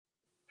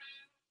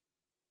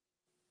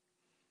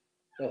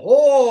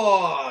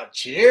Oh,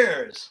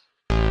 cheers.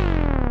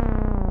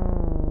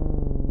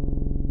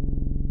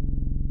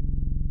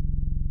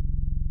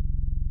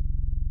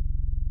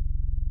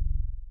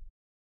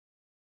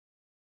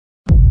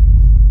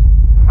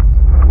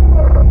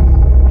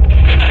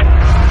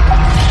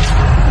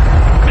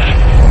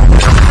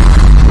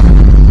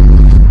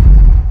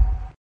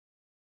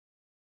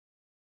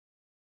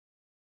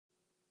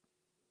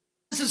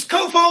 This is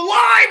COFOH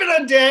live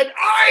at Undead.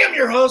 I am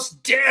your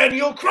host,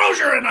 Daniel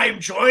Crozier, and I am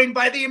joined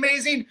by the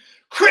amazing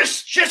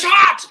Chris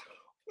Chatot.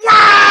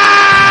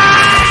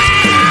 Wow!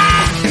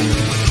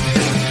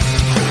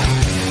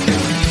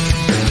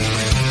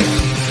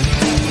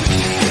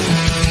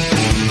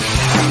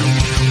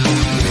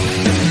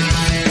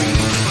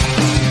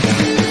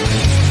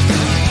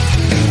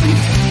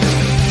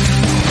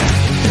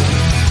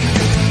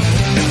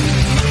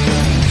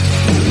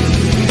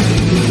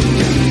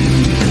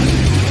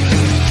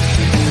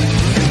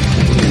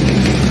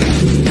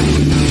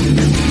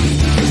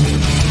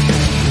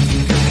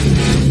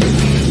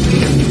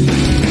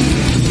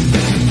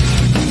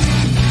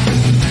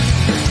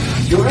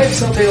 You write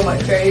something on my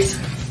face.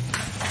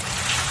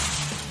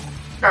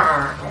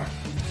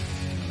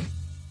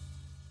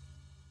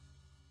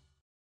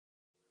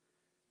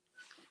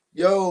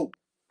 Yo,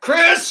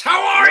 Chris,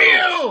 how are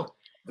you?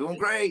 doing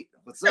great.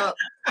 What's up?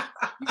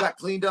 You got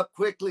cleaned up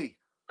quickly.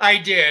 I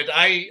did.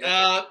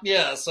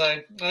 Yes,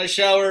 I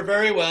shower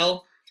very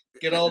well.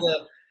 Get all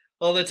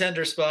the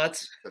tender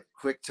spots. A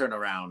quick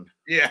turnaround.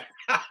 Yeah.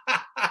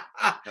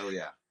 Hell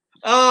yeah.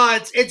 Oh,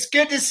 it's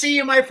good to see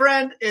you, my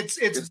friend. It's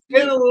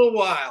been a little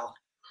while.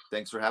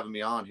 Thanks for having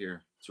me on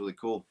here. It's really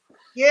cool.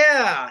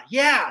 Yeah.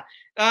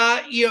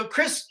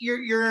 Chris,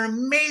 you're an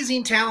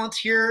amazing talent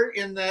here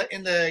in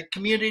the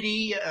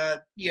community.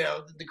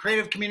 The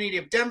creative community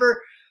of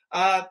Denver.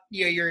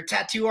 You're a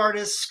tattoo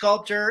artist,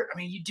 sculptor. I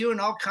mean, you're doing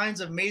all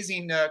kinds of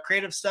amazing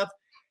creative stuff.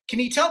 Can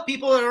you tell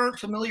people that aren't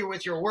familiar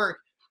with your work,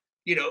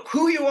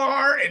 who you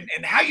are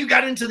and how you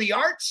got into the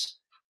arts?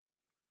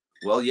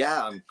 Well,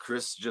 yeah, I'm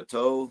Chris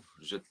Chatot,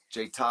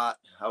 J-Tot,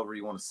 however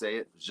you want to say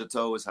it.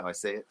 Chatot is how I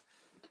say it.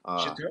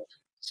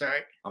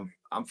 Sorry.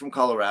 I'm from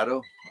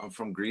Colorado. I'm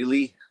from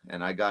Greeley,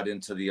 and I got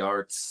into the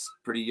arts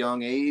pretty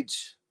young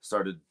age.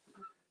 Started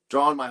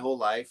drawing my whole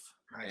life.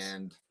 Nice.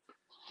 And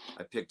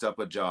I picked up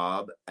a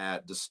job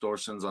at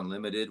Distortions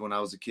Unlimited when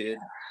I was a kid.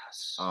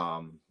 Yes.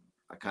 I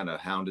kind of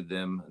hounded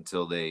them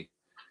until they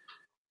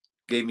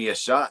gave me a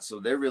shot.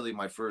 So they're really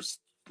my first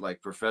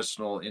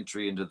professional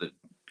entry into the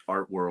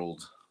art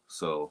world.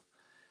 So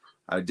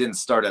I didn't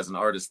start as an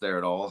artist there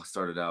at all. I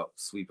started out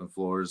sweeping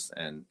floors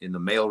and in the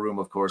mailroom,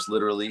 of course,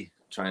 literally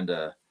trying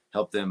to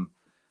help them.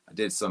 I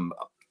did some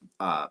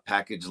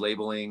package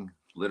labeling,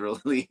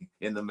 literally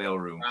in the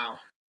mailroom. Wow.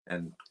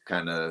 And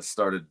I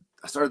started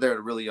there at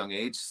a really young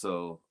age.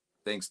 So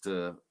thanks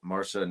to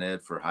Marsha and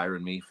Ed for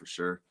hiring me for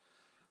sure.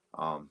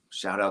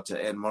 Shout out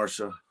to Ed and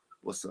Marsha.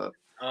 What's up?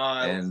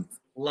 And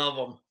love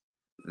them.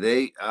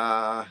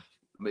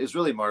 It's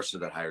really Marsha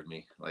that hired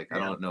me. I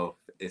don't know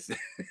if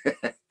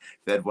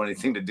they had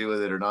anything to do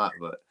with it or not,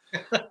 but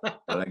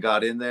I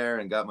got in there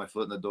and got my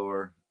foot in the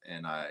door,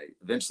 and I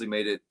eventually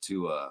made it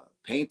to a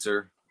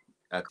painter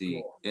at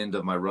the end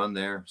of my run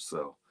there.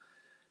 So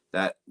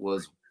that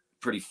was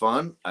pretty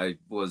fun. I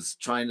was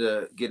trying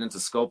to get into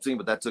sculpting,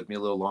 but that took me a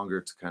little longer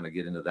to kind of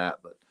get into that.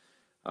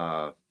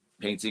 But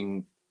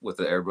painting with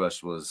the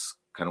airbrush was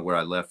kind of where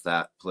I left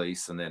that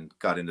place, and then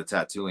got into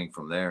tattooing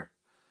from there.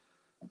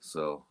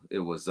 So it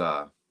was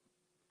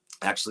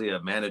actually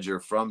a manager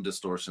from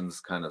Distortions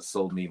kind of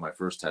sold me my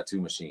first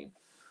tattoo machine.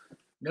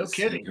 No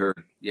kidding.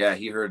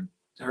 He heard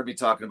me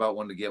talking about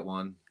wanting to get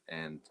one,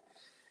 and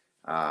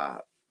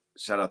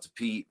shout out to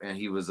Pete, and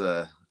he was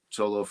a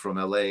cholo from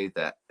LA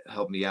that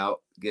helped me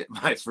out get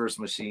my first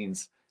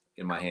machines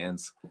in my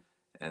hands.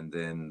 And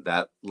then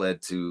that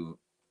led to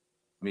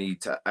me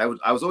I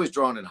was always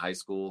drawing in high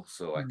school,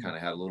 so I kind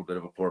of had a little bit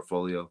of a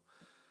portfolio,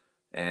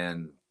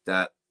 and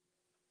that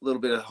little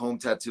bit of home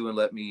tattooing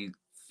let me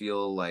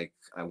feel like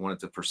I wanted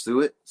to pursue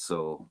it.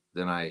 So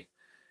then I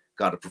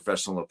got a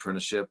professional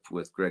apprenticeship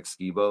with Greg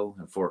Skibo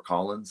in Fort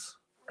Collins.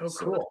 Oh,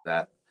 cool.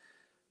 That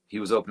he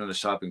was opening a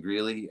shop in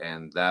Greeley,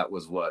 and that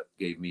was what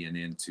gave me an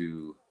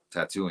into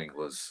tattooing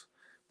was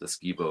the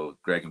Skibo,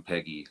 Greg and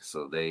Peggy.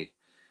 So they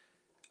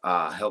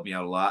helped me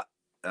out a lot.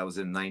 That was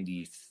in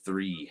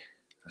 93.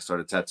 I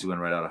started tattooing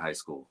right out of high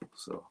school.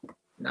 So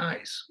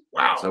nice.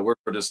 Wow. So I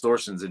worked for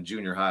Distortions in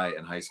junior high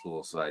and high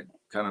school. So I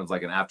kind of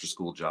like an after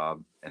school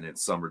job and then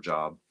summer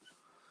job,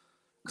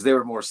 because they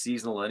were more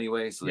seasonal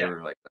anyway. So they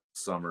were like a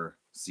summer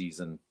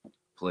season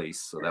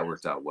place. So that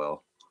worked out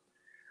well.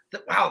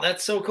 Wow,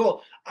 that's so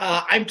cool.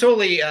 I'm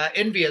totally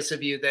envious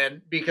of you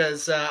then,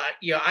 because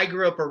I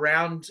grew up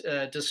around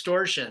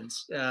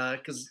Distortions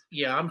because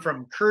I'm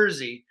from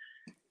Kersey,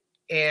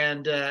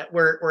 and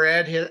where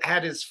Ed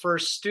had his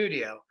first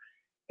studio,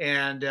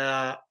 and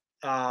I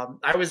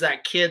was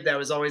that kid that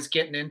was always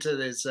getting into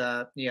this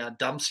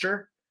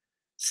dumpster,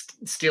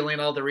 stealing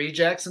all the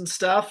rejects and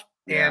stuff,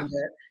 and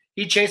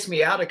he chased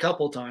me out a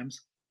couple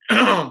times.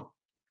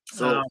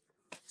 So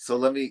So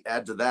let me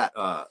add to that.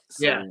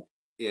 Yeah. So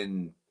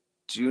in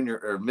junior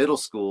or middle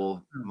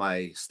school,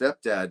 my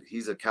stepdad,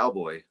 he's a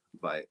cowboy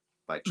by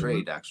Mhm.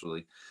 trade,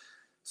 actually.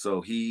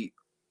 So he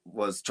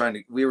was trying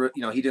to, we were,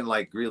 he didn't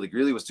like Greeley.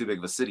 Greeley was too big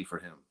of a city for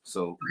him.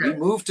 So we Okay.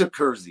 moved to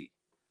Kersey.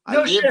 I No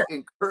lived shit.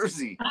 in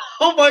Kersey.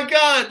 Oh my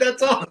God,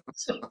 that's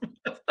awesome.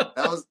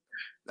 That was,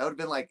 that would have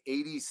been like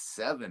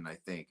 87, I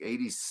think,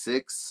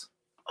 86.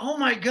 Oh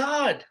my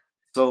God.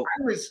 So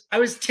I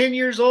was 10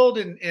 years old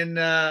in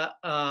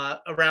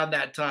around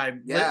that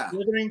time, yeah,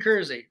 living in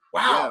Kersey.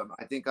 Wow. yeah,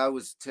 I think I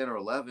was 10 or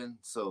 11.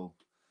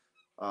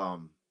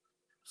 Um,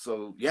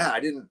 so yeah, I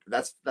didn't,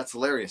 that's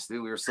hilarious,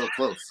 dude. We were so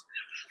close.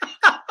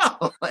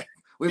 So, like,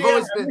 we've Yeah,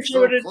 always I been wish I so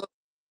would have close.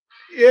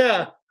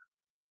 yeah.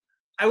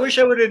 I wish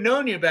I would have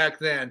known you back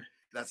then.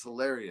 That's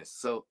hilarious.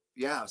 So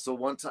yeah, so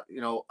one time,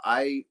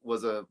 I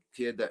was a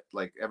kid that,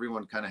 like,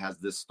 everyone kind of has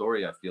this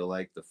story. I feel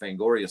like the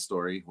Fangoria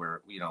story,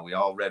 where we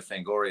all read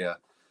Fangoria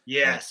and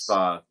Yes.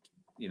 saw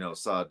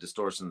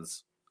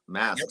Distortion's Yep.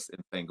 masks in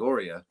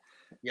Fangoria.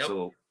 Yep.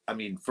 So I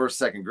mean, first,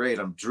 second grade,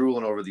 I'm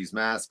drooling over these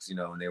masks,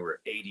 and they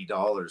were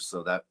 $80.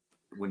 So that,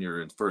 when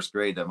you're in first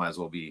grade, that might as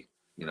well be,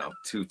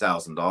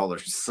 $2,000. I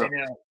So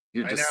know.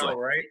 you're I just know, like,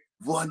 right?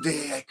 one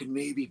day I could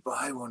maybe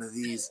buy one of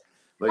these.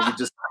 But you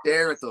just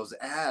stare at those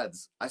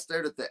ads. I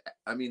stared at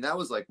I mean, that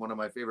was like one of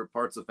my favorite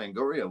parts of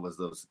Fangoria,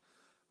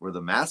 were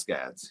the mask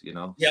ads.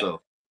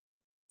 Yep.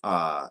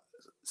 Uh,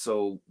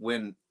 so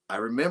when I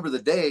remember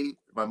the day,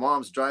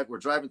 we're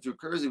driving through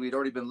Kersey. We'd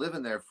already been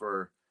living there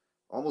for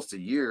almost a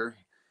year,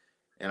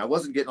 and I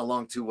wasn't getting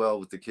along too well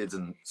with the kids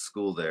in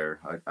school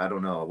there. I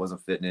don't know. I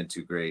wasn't fitting in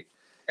too great.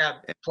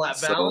 At And Platte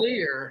so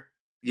Valley or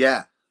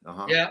yeah,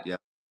 uh-huh, yeah. yeah,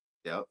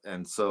 yeah.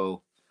 And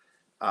so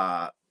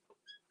uh,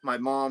 my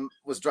mom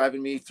was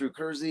driving me through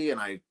Kersey, and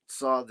I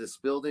saw this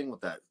building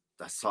with that.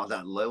 I saw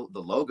the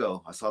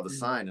logo. I saw the Mhm.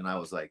 sign, and I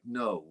was like,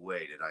 "No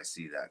way did I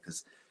see that!"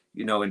 Because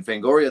in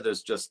Fangoria,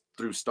 there's just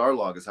through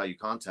Starlog is how you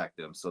contact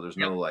them. So there's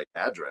Yep. no like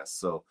address.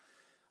 So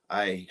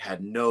I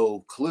had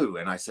no clue,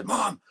 and I said,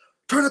 "Mom,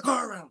 turn the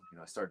car around."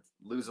 I started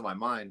losing my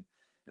mind,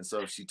 and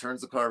so she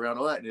turns the car around,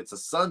 all that, and it's a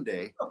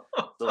Sunday.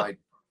 So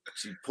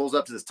she pulls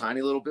up to this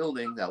tiny little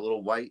building, that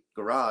little white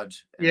garage,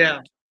 and I Yeah.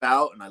 get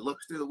out and I look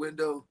through the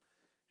window,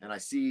 and I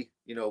see,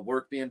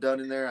 work being done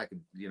in there. I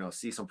could,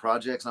 see some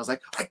projects. And I was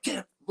like, I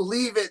can't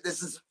believe it.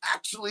 This is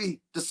actually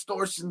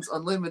Distortions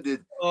Unlimited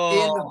in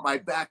Oh. my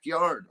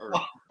backyard. Or,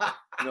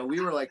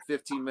 we were like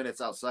 15 minutes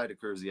outside of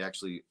Kersey,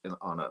 actually,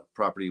 on a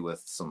property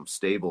with some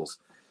stables.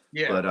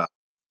 Yeah. But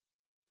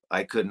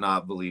I could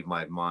not believe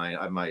my mind.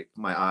 My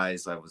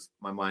eyes.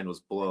 My mind was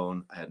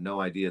blown. I had no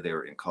idea they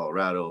were in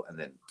Colorado, and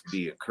then to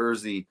be in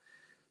Kersey.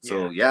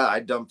 So Yeah.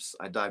 yeah,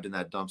 I dived in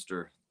that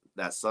dumpster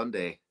that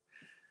Sunday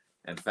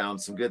and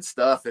found some good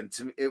stuff. And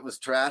to me, it was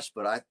trash,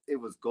 but it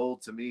was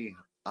gold to me.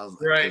 I was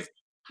like, Right. because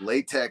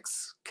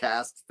latex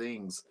cast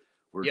things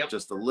were Yep.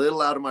 just a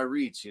little out of my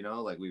reach.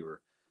 Like we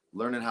were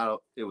learning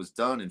how it was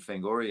done in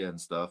Fangoria and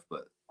stuff,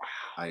 but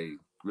I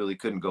really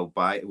couldn't go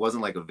buy. It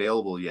wasn't like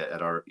available yet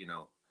at our,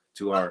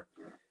 to our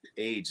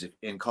age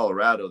in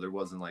Colorado. There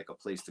wasn't like a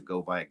place to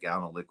go buy a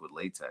gallon of liquid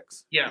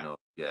latex, Yeah.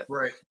 yet.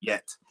 Right.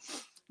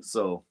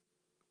 So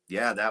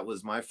yeah, that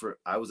was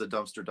I was a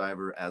dumpster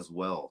diver as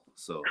well.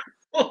 So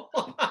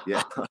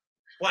yeah.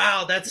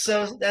 Wow, that's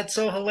so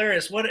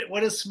hilarious.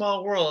 What a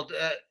small world.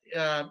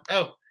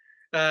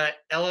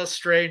 Ella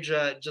Strange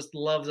just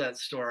loves that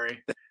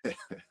story.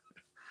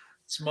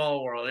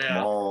 Small world,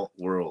 yeah. Small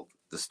world. Wow.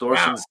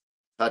 Distortions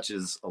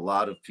touches a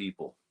lot of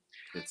people.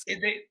 It's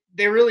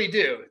They really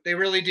do. They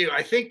really do.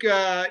 I think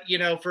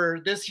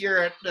for this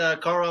year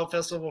at Colorado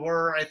Festival of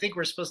Horror, I think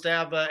we're supposed to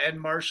have Ed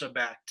Marsha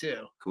back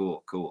too.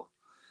 cool.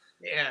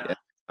 Yeah. Yeah.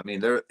 I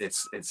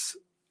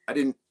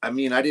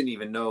mean, I didn't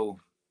even know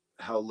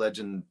how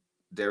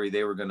legendary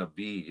they were going to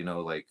be,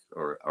 like,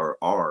 or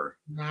are.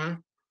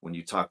 Mhm. When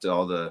you talk to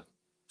all the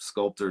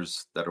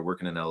sculptors that are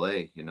working in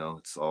LA,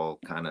 it's all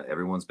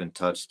everyone's been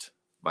touched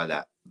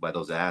by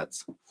those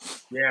ads.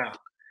 Yeah.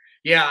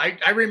 Yeah,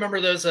 I remember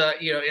those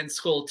in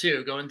school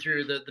too, going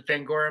through the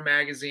Fangora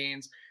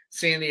magazines,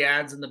 seeing the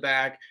ads in the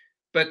back.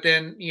 But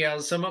then,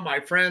 some of my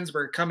friends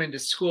were coming to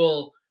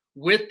school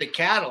with the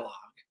catalog.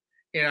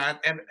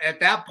 And at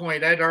that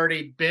point I'd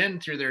already been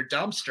through their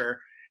dumpster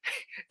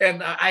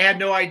and I had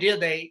no idea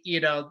they,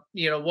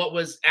 what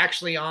was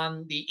actually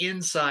on the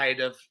inside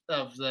of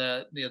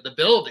the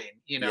building,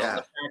 the Yeah.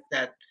 fact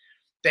that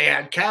they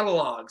had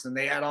catalogs and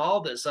they had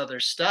all this other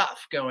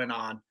stuff going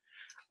on.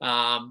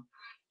 Um,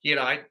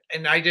 I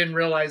didn't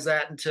realize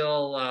that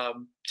until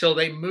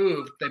they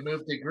moved. They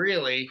moved to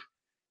Greeley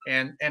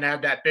and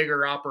had that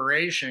bigger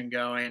operation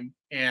going.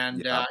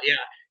 And Yeah. yeah,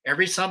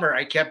 every summer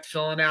I kept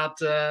filling out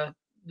the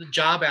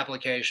job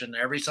application.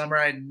 Every summer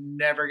I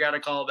never got a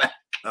call back.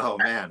 Oh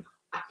man.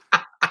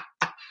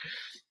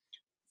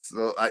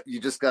 So you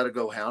just got to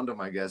go hound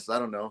them, I guess. I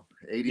don't know.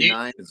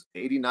 89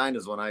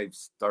 is when I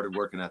started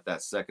working at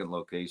that second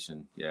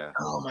location. Yeah.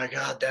 Oh my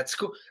God, that's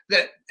cool.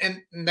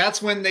 And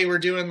that's when they were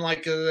doing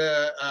like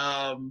the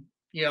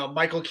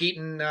Michael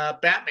Keaton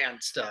Batman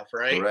stuff,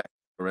 right?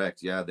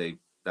 Correct. Yeah.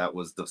 that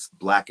was the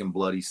black and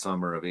bloody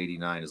summer of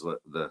 '89 is what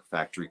the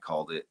factory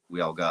called it.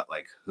 We all got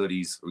like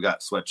hoodies, we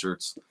got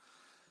sweatshirts,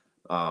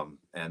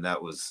 and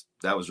that was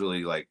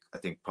really like I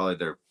think probably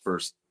their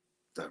first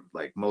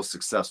like most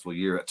successful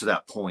year to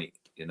that point.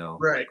 You know,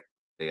 Right. like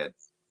they had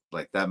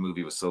like that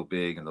movie was so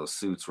big and those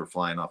suits were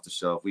flying off the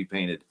shelf. We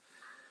painted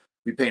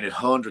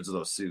hundreds of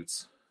those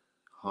suits,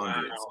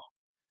 hundreds, Wow.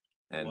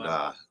 and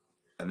Wow.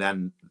 and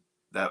then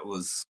that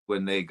was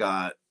when they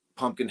got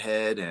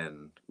Pumpkinhead,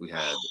 and we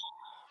had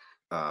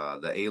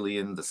the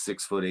Alien, the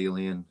 6-foot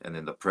Alien, and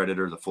then the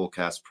Predator, the full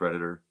cast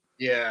Predator.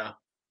 Yeah.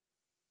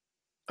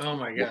 Oh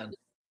my God.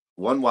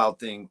 One wild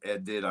thing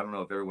Ed did, I don't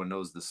know if everyone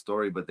knows the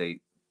story, but they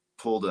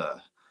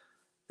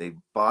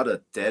bought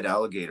a dead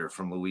alligator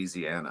from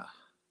Louisiana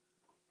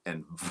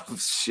and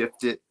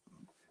shipped it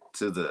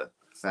to the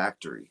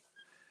factory.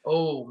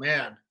 Oh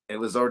man. It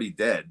was already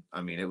dead.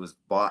 I mean, it was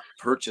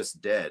purchased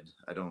dead.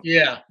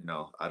 Yeah.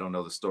 I don't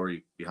know the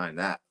story behind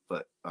that,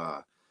 but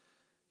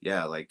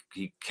yeah, like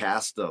he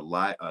cast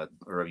a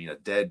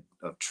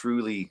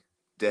truly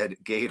dead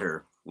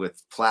gator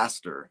with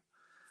plaster.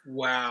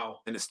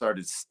 Wow. And it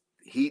started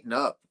heating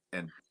up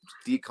and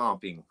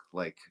decomping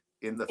like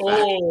in the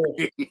Oh.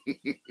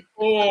 factory.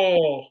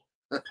 Oh.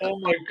 Oh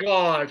my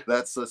God.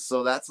 That's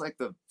like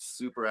the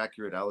super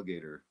accurate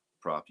alligator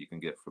prop you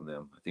can get from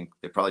them. I think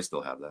they probably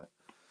still have that.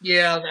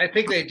 Yeah, I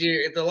think they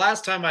do. The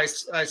last time I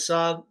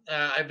saw,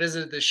 I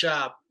visited the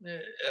shop.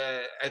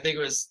 I think it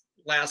was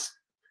last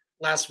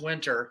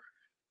winter.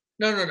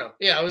 No.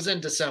 Yeah, it was in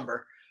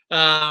December.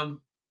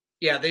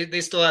 Yeah,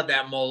 they still had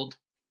that mold.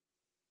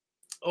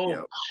 Oh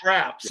Yeah.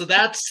 crap! So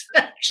that's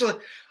actually,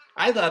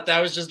 I thought that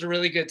was just a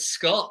really good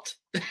sculpt.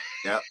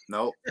 Yeah,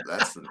 no,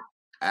 that's an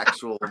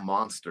actual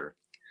monster.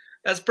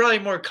 That's probably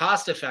more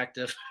cost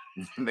effective.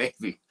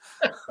 Maybe.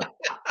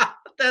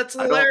 That's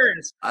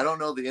hilarious. I don't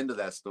know the end of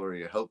that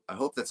story. I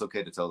hope that's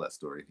okay to tell that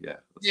story. Yeah.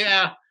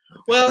 Yeah.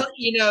 Well,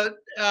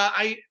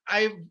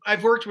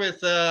 I've worked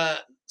with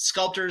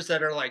sculptors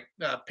that are like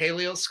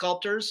paleo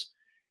sculptors,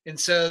 and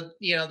so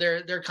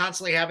they're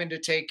constantly having to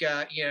take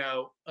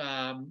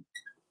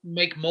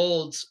make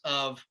molds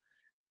of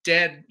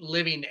dead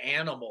living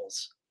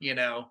animals.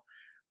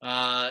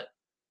 Uh,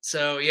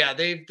 so yeah,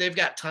 they've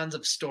got tons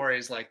of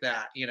stories like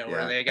that.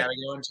 Where they got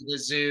to go into the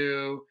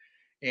zoo,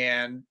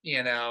 and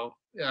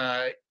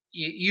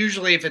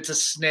usually if it's a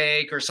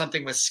snake or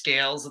something with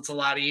scales, it's a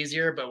lot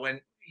easier. But when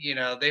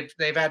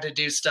they've had to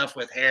do stuff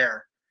with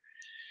hair,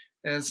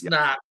 and it's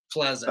not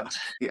pleasant.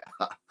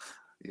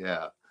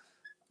 Yeah.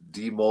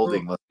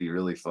 Demolding must be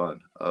really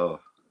fun. Oh.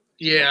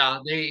 Yeah,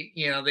 they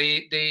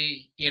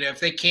if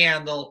they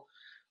can, they'll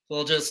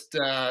just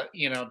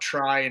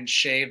try and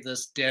shave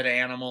this dead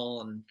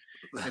animal, and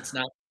it's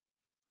not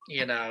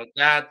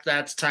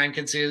that's time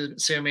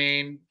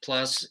consuming,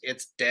 plus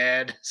it's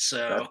dead, so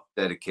that's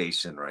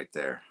dedication right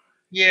there.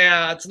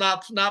 Yeah, it's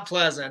not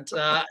pleasant.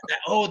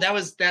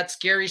 That's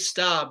Gary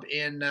Stubb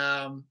in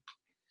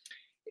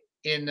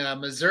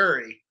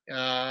Missouri.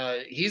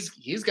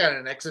 He's got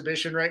an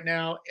exhibition right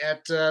now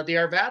at the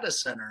Arvada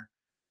Center.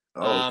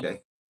 Oh,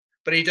 okay.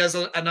 But he does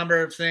a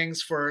number of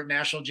things for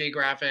National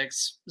Geographic,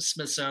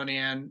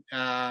 Smithsonian.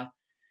 I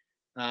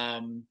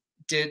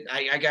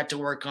got to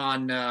work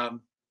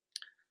on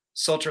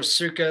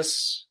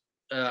Sultrosuchus.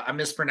 I'm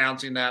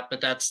mispronouncing that, but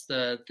that's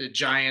the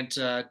giant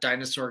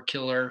dinosaur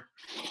killer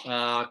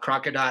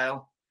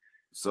crocodile.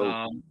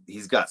 So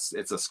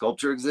it's a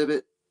sculpture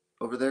exhibit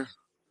over there.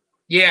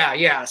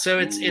 Yeah. So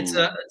it's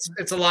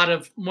a lot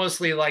of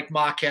mostly like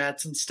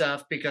maquettes and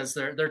stuff because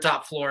their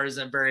top floor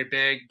isn't very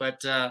big, but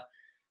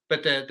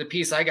the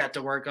piece I got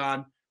to work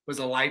on was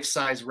a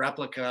life-size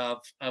replica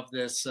of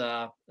this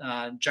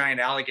giant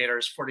alligator.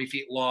 It's 40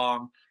 feet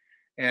long,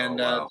 and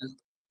wow.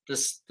 the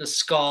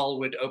skull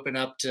would open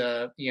up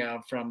to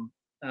from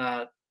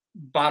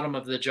bottom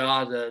of the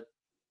jaw to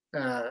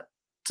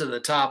the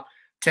top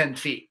 10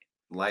 feet.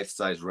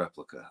 Life-size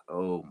replica.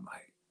 Oh my,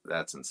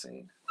 that's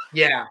insane.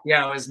 Yeah,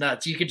 it was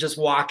nuts. You could just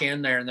walk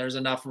in there, and there's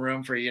enough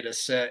room for you to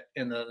sit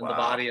in the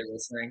body of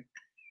this thing.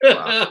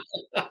 Wow.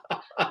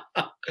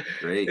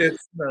 Great.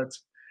 It's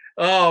nuts.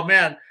 Oh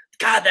man,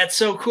 God, that's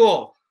so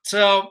cool.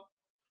 So,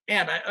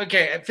 man,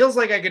 it feels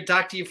like I could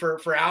talk to you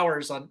for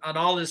hours on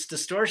all this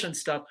distortion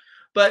stuff.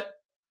 But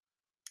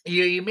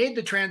you made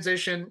the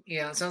transition.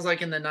 It sounds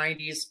like in the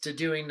 '90s to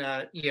doing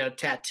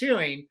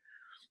tattooing,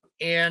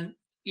 and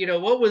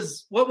what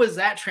was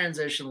that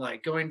transition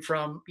like, going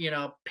from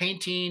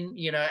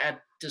painting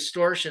at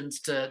distortions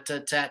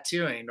to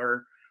tattooing,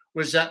 or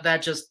was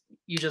that just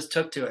you just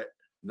took to it?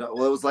 No,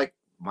 well, it was like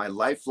my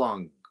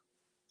lifelong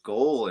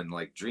goal and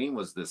like dream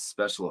was this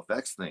special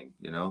effects thing,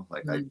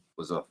 like I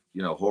was a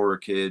horror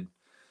kid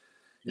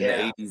in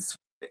the 80s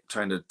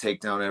trying to take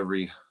down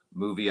every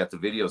movie at the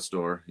video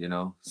store,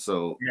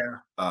 so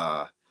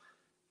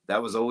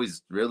that was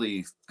always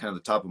really kind of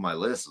the top of my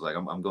list. Like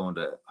I'm going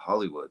to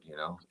Hollywood,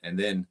 and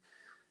then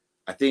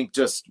I think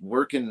just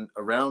working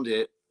around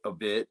it a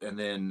bit, and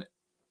then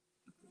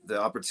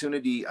the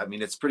opportunity, I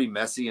mean, it's pretty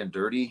messy and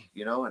dirty,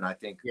 and I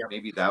think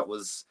maybe that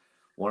was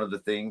one of the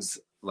things,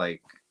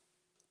 like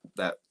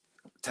that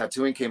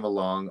tattooing came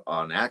along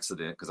on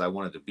accident because I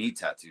wanted to be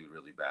tattooed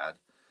really bad.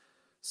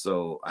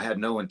 So I had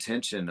no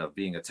intention of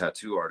being a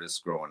tattoo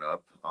artist growing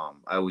up.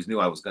 I always knew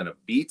I was going to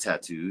be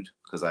tattooed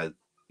because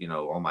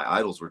all my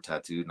idols were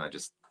tattooed, and I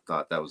just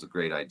thought that was a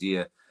great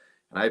idea.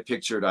 And I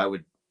pictured I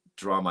would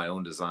draw my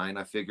own design.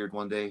 I figured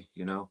one day,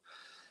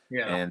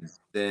 Yeah. and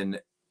then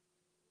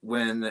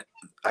when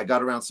I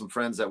got around some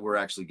friends that were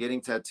actually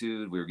getting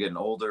tattooed, we were getting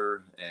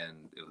older,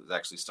 and it was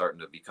actually starting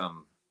to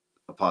become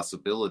a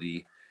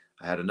possibility.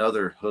 I had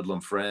another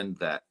hoodlum friend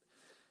that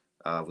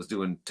was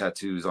doing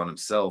tattoos on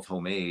himself,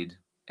 homemade,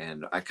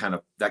 and that kind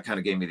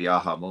of gave me the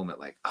aha moment,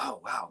 like,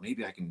 oh wow,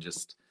 maybe I can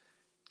just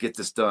get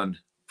this done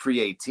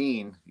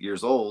pre-18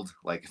 years old,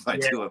 like if I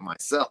do it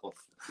myself,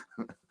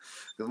 because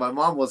my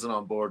mom wasn't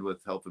on board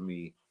with helping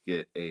me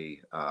get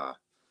a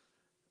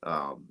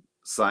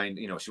signed.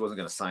 She wasn't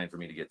going to sign for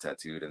me to get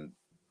tattooed, and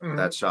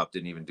that shop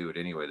didn't even do it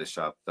anyway. The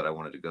shop that I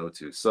wanted to go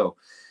to, so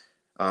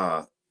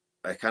I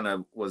kind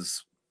of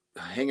was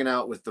hanging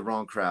out with the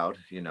wrong crowd,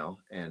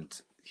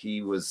 and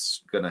he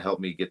was going to help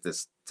me get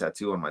this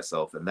tattoo on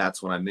myself. And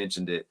that's when I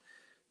mentioned it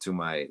to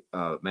my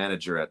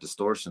manager at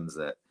Distortions.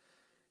 It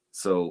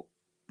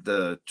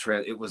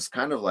was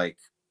kind of like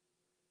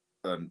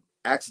an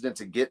accident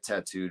to get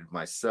tattooed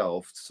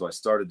myself. So I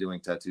started doing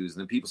tattoos, and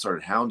then people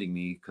started hounding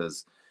me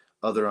because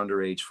other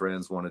underage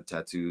friends wanted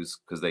tattoos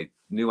because they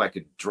knew I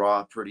could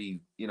draw pretty,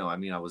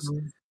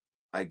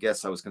 I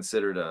guess I was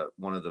considered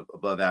one of the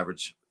above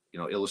average,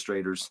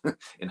 illustrators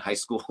in high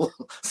school.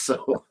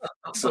 so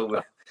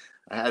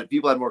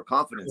people had more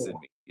confidence in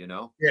me,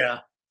 Yeah.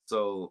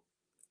 So,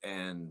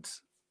 and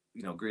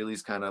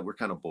Greeley's we're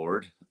kind of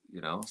bored,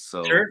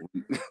 so Sure.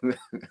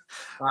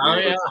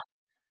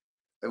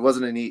 it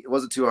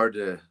wasn't too hard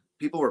to.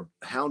 People were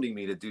hounding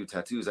me to do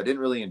tattoos. I didn't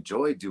really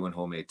enjoy doing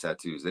homemade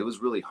tattoos. It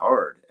was really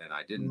hard, and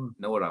I didn't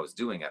know what I was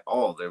doing at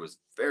all. There was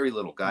very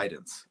little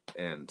guidance,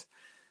 and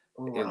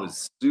it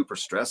was super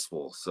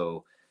stressful.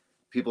 So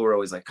people were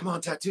always like, come on,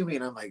 tattoo me.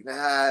 And I'm like,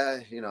 nah,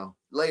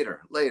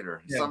 later,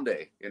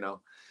 someday,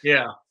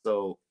 Yeah.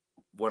 So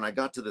when I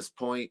got to this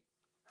point,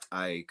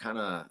 I kind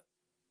of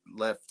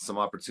left some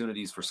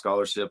opportunities for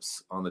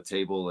scholarships on the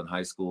table in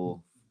high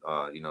school,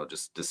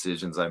 just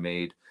decisions I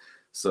made.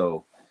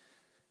 So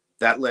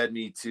that led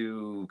me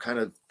to kind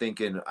of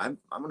thinking I'm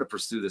going to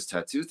pursue this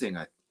tattoo thing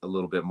a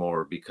little bit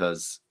more,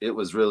 because it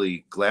was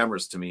really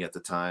glamorous to me at the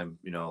time.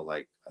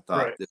 Like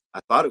I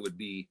thought it would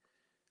be.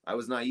 I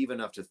was naive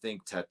enough to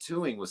think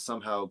tattooing was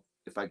somehow,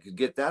 if I could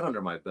get that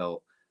under my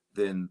belt,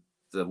 then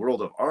the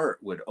world of art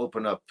would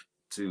open up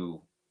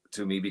to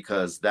me,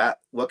 because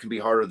what can be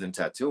harder than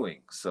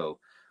tattooing? So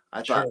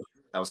I thought,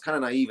 I was kind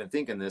of naive in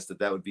thinking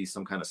that would be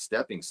some kind of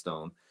stepping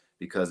stone,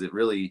 because it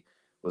really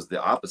was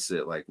the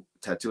opposite. Like,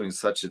 tattooing is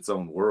such its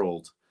own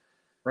world.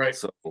 Right.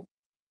 So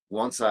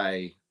once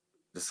I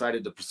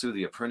decided to pursue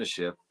the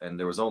apprenticeship, and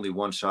there was only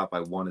one shop I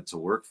wanted to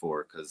work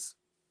for, because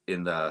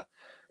in the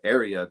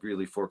area,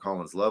 Greeley, Fort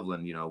Collins,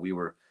 Loveland, we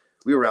were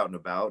out and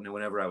about, and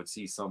whenever I would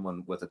see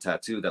someone with a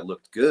tattoo that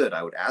looked good,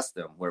 I would ask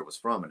them where it was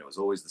from, and it was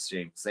always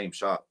the same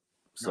shop.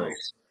 So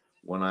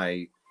when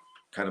I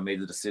kind of made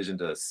the decision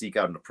to seek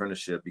out an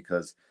apprenticeship,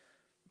 because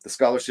the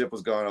scholarship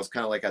was gone, I was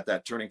kind of like at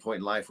that turning point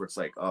in life where it's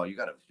like, oh, you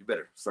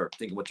better start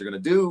thinking what you're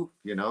going to do,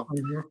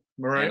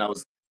 Right. And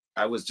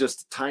I was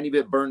just a tiny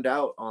bit burned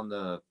out on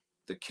the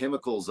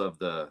chemicals of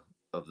the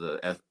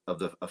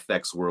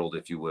effects world,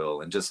 if you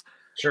will. And just,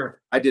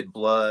 I did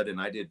blood and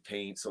I did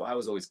paint. So I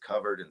was always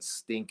covered and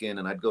stinking,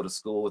 and I'd go to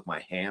school with my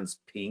hands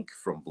pink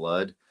from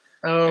blood.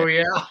 Oh, and,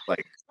 yeah.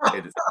 Like,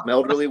 it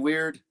smelled really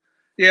weird.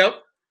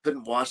 Yep.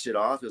 Couldn't wash it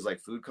off. It was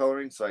like food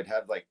coloring. So I'd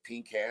have like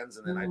pink hands,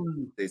 and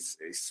then they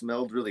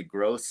smelled really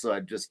gross. So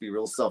I'd just be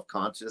real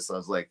self-conscious. I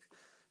was like,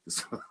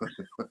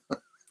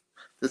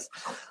 this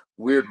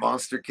weird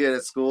monster kid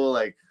at school,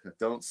 like,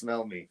 don't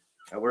smell me.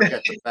 I work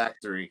at the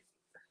factory.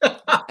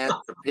 My hands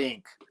are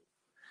pink.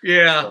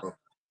 Yeah. So,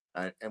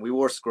 and we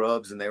wore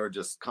scrubs, and they were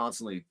just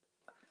constantly.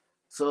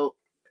 So,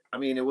 I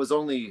mean, it was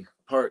only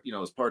it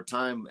was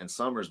part-time and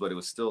summers, but it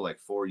was still like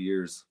 4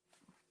 years.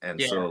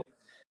 And so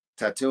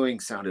tattooing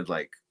sounded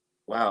like,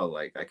 wow,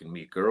 like I can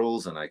meet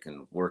girls and I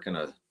can work in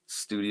a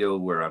studio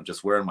where I'm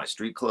just wearing my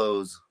street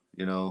clothes,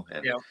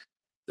 and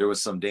there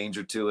was some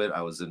danger to it.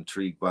 I was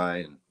intrigued by,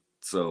 and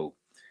so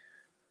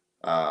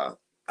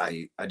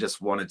I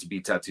just wanted to be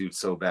tattooed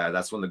so bad.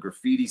 That's when the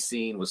graffiti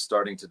scene was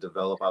starting to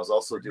develop. I was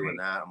also doing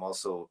that. I'm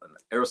also an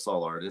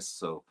aerosol artist,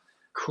 so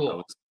cool. I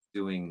was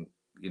doing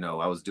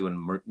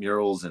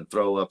murals and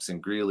throw ups in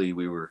Greeley.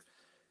 We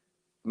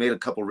made a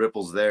couple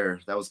ripples there.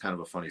 That was kind of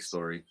a funny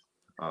story.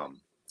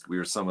 We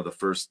were some of the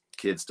first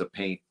kids to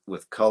paint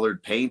with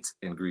colored paint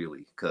in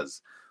Greeley,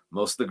 because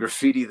most of the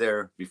graffiti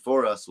there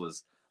before us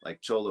was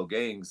like cholo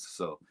gangs.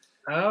 So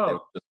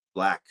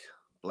black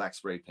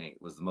spray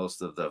paint was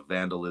most of the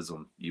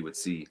vandalism you would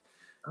see.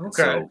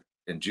 Okay.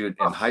 And so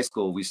in high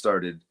school, I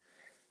started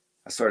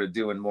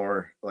doing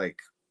more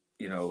like,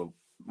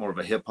 more of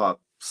a hip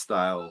hop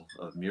style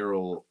of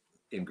mural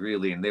in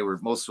Greeley, and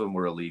most of them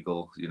were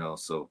illegal,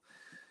 so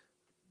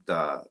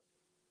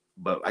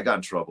but I got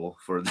in trouble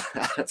for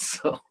that.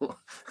 So,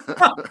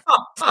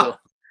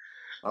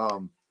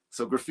 um,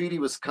 so graffiti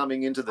was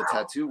coming into the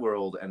tattoo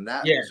world, and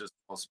that Yeah. was just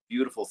the most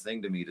beautiful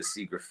thing to me to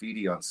see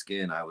graffiti on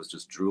skin. I was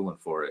just drooling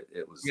for it.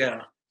 It was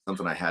Yeah.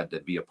 something I had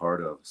to be a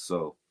part of.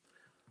 So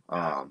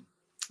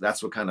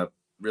that's what kind of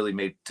really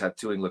made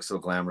tattooing look so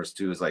glamorous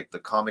too, is like the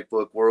comic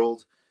book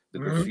world, the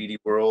graffiti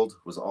world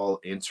was all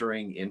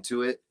entering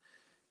into it.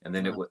 And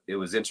then it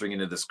was entering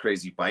into this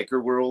crazy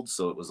biker world.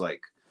 So it was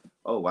like,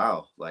 oh,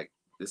 wow, like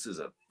this is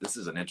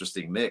an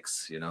interesting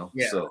mix, you know?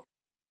 Yeah. So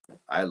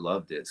I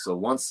loved it. So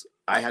once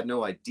I had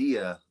no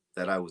idea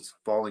that I was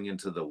falling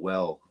into the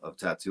well of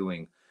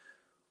tattooing,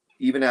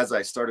 even as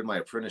I started my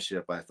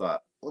apprenticeship, I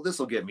thought, well, this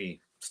will get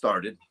me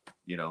started,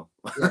 you know,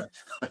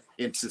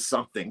 into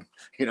something,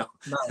 you know.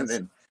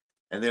 Nice.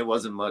 And then it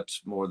wasn't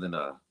much more than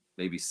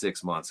maybe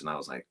 6 months, and I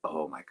was like,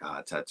 oh my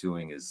God,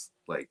 tattooing is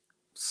like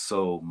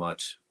so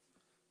much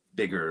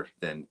bigger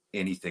than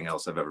anything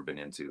else I've ever been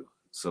into.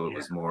 So it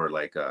was more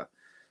like the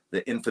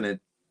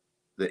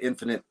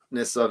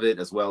infiniteness of it,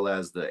 as well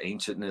as the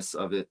ancientness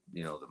of it,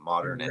 you know, the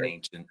modern and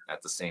ancient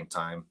at the same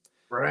time.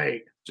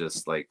 Right.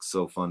 Just like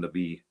so fun to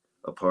be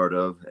a part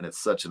of. And it's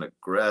such an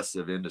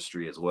aggressive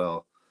industry as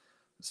well.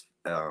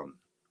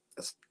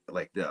 It's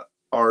like the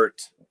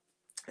art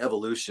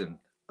evolution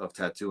of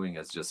tattooing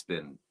has just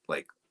been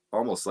like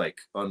almost like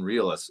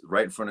unreal. It's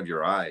right in front of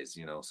your eyes,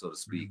 you know, so to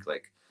speak.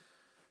 Like,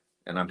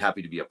 and I'm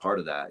happy to be a part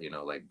of that, you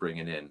know, like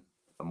bringing in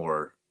a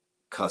more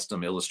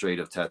custom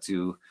illustrative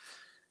tattoo.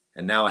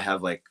 And now I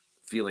have like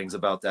feelings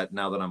about that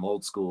now that I'm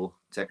old school.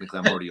 Technically,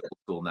 I'm already old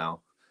school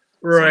now.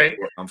 Right.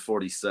 So I'm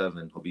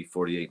 47. I'll be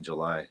 48 in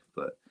July.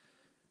 But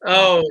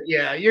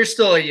yeah, you're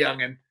still a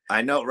youngin'.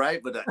 I know,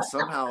 right? But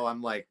somehow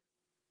I'm like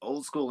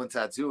old school in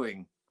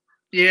tattooing.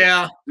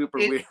 Yeah. Super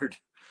weird.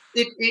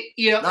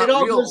 You know, not it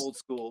all real goes, old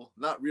school.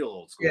 Not real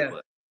old school,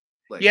 but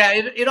like, yeah,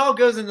 it all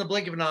goes in the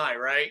blink of an eye,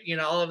 right? You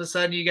know, all of a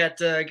sudden you got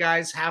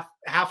guys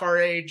half our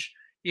age,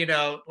 you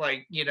know,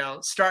 like, you know,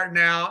 starting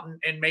out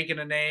and making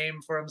a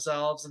name for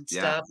themselves and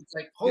stuff. It's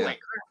like, holy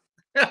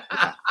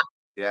crap.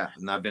 Yeah.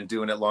 And I've been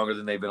doing it longer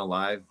than they've been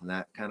alive, and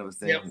that kind of a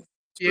thing.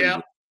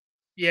 Yep.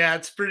 Yeah,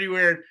 it's pretty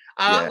weird.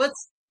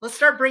 Let's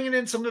start bringing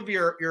in some of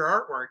your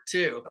artwork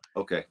too.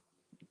 Okay.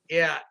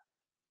 Yeah.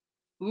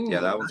 Ooh, yeah,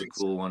 that was a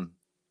cool one.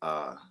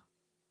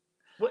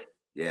 What?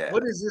 Yeah.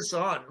 What is this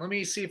on? Let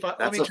me see if I.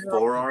 That's let me a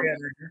forearm. right.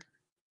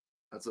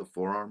 That's a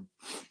forearm.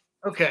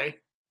 Okay.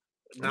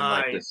 And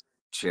nice. Like the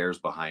chairs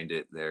behind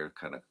it, they're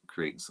kind of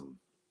creating some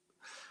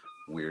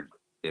weird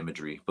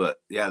imagery.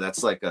 But yeah,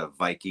 that's like a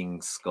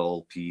Viking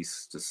skull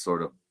piece, just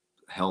sort of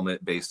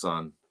helmet based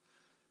on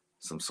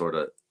some sort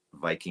of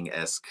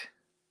Viking-esque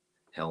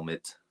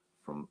helmet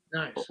from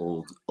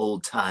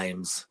old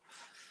times.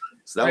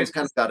 So that one's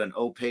kind of got an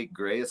opaque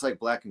gray. It's like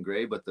black and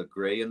gray, but the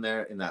gray in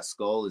there in that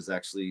skull is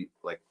actually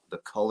like the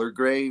color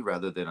gray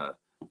rather than a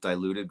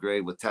diluted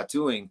gray. With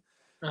tattooing,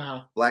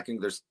 black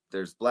and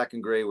there's black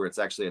and gray where it's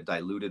actually a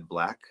diluted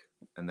black,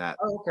 and that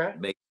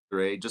makes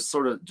gray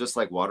just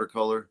like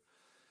watercolor.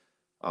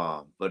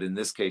 But in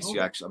this case,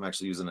 I'm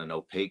actually using an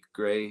opaque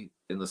gray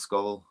in the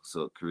skull,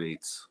 so it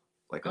creates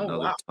like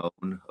another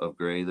tone of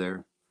gray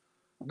there.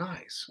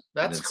 Nice.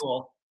 That's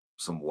cool.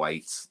 Some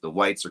whites. The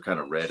whites are kind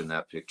of red in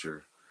that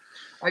picture.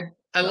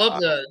 I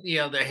love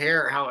the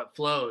hair, how it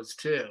flows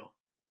too.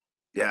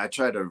 Yeah, I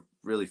try to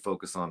really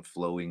focus on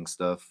flowing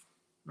stuff.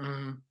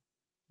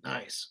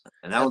 Nice.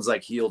 And that one's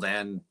like healed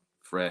and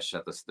fresh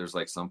at this. There's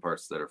like some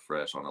parts that are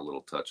fresh on a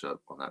little touch up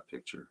on that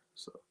picture.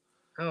 So.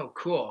 Oh,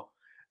 cool.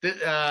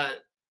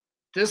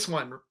 This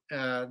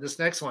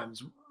next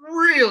one's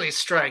really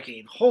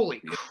striking. Holy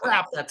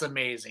crap, that's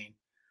amazing.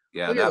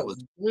 Yeah, that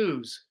was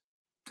blues.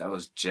 That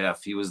was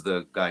Jeff. He was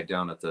the guy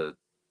down at the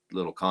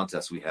little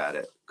contest we had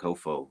at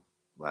COFOH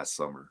last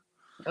summer.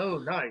 Oh,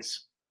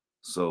 nice.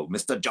 So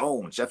Mr.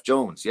 Jones, Jeff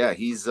Jones. Yeah,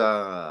 he's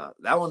that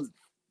one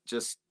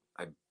just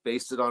I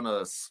based it on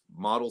a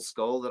model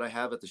skull that I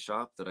have at the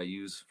shop that I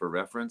use for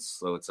reference.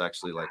 So it's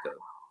actually like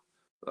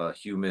a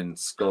human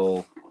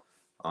skull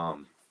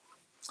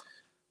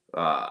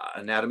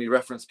anatomy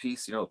reference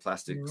piece, you know, a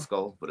plastic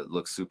skull, but it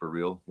looks super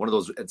real. One of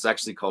those, it's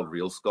actually called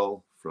Real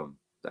Skull from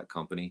that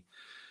company.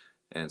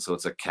 And so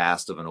it's a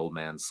cast of an old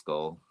man's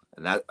skull.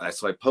 And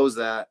so I pose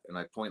that and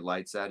I point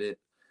lights at it,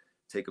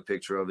 take a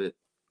picture of it,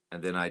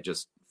 and then I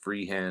just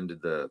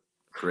freehanded the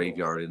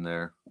graveyard in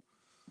there.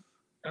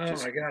 Oh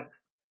my God.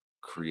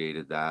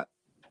 Created that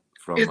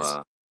from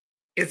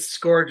it's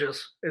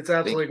gorgeous. It's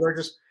absolutely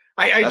gorgeous.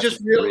 I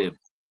just realized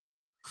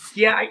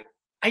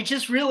I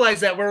just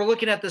realized that we're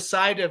looking at the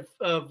side of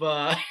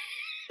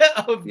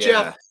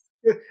Jeff.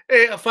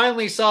 I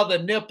finally saw the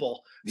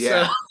nipple.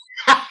 Yeah.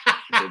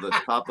 So the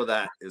top of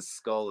that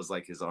skull is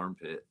like his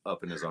armpit,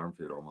 up in his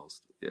armpit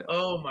almost. Yeah.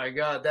 Oh my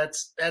God,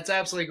 that's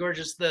absolutely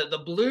gorgeous.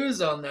 The blues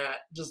on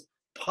that just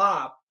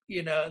pop,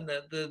 you know, and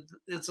the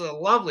it's a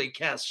lovely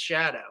cast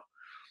shadow.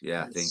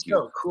 Yeah, thank you.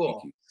 So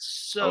cool.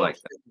 So I like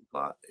that a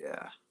lot.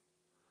 Yeah.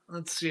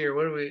 Let's see here.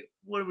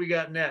 What do we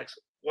got next?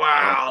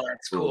 Wow,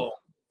 that's cool.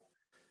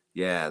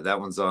 Yeah, that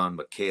one's on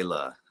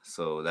Michaela.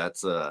 So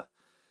that's a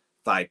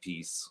thigh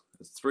piece.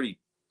 It's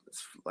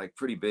like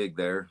pretty big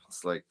there.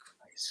 It's like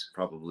Nice.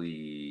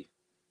 probably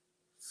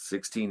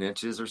 16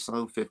 inches or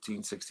so,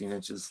 15, 16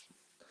 inches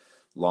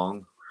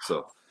long.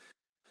 So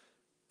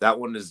that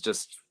one is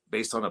just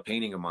based on a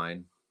painting of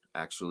mine.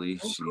 Actually,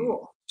 Oh,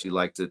 cool. she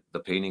liked the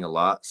painting a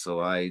lot,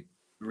 so I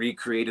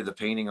recreated the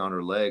painting on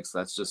her legs.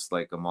 That's just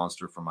like a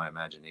monster from my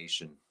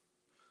imagination.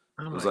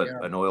 Oh It was my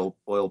God. an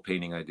oil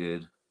painting I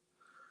did.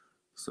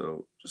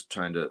 So just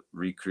trying to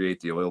recreate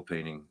the oil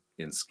painting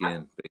in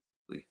skin,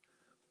 basically.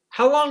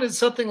 How long did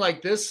something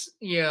like this,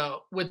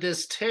 would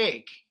this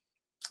take?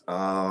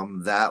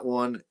 That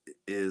one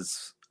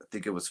is, I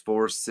think it was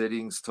 4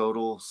 sittings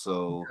total.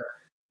 So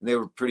they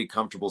were pretty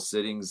comfortable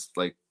sittings,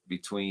 like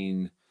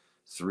between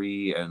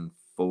 3 and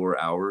 4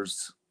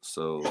 hours.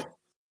 So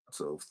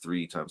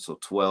 3 times, so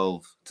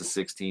 12 to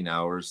 16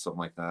 hours, something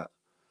like that.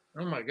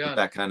 Oh my With God.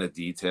 that kind of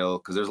detail,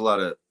 because there's a lot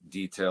of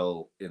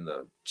detail in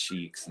the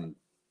cheeks and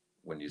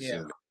when you Yeah.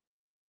 zoom in.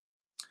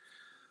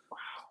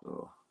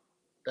 So,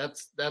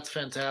 That's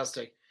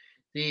fantastic.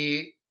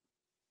 The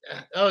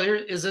here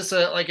is this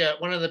a like a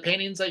one of the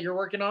paintings that you're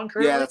working on yeah,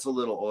 currently? that's a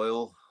little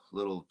oil,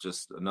 little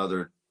just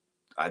another.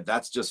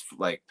 That's just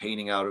like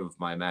painting out of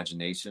my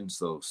imagination.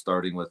 So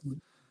starting with,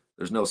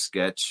 there's no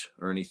sketch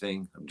or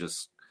anything. I'm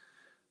just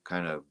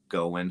kind of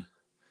going.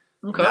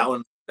 And Okay.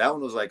 that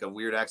one was like a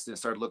weird accident. It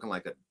started looking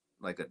like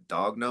a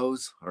dog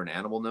nose or an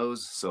animal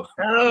nose. So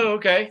Oh,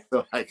 okay.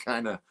 so I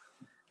kind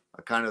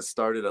of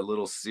started a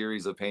little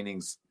series of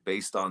paintings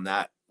based on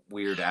that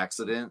weird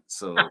accident.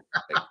 So like,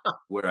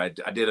 where I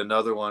did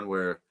another one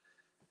where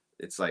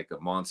it's like a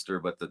monster,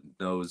 but the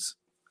nose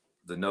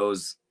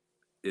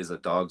is a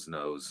dog's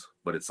nose,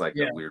 but it's like a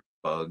Yeah, weird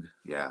bug.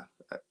 Yeah,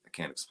 I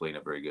can't explain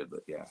it very good,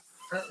 but yeah.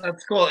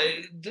 that's cool.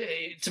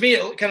 To me,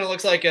 it kind of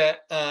looks like a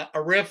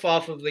riff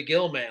off of the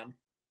Gill Man.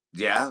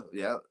 Yeah,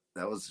 yeah.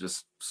 That was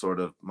just sort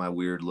of my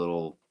weird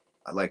little.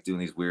 I like doing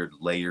these weird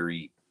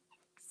layery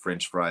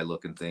French fry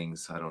looking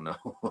things. I don't know.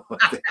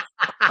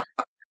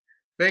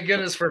 Thank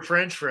goodness for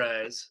French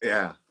fries.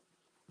 Yeah.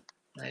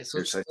 Nice.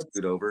 Here, should I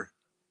scoot over?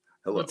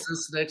 Hello. What's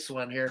this next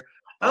one here?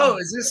 Oh, Um.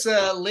 is this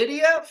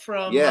Lydia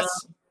from Yes.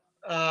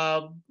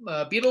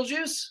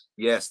 Beetlejuice?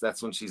 Yes.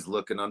 That's when she's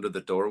looking under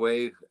the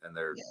doorway, and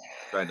they're Yeah.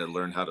 trying to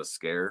learn how to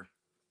scare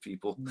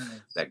people.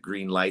 Nice. That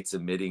green light's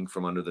emitting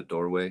from under the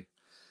doorway.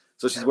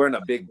 So she's wearing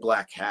a big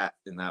black hat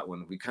in that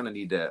one. We kind of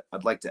need to.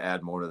 I'd like to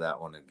add more to that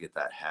one and get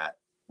that hat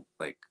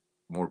like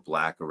more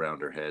black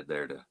around her head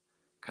there to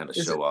kind of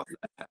Is it show off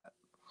that hat.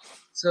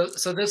 so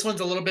this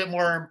one's a little bit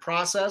more in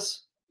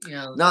process?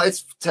 No,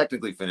 it's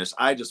technically finished.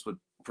 I just would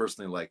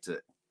personally like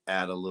to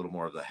add a little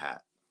more of the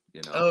hat,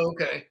 you know. Oh,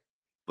 okay.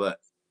 But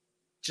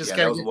Just yeah,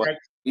 that kind of was get what that.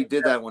 we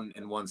did that one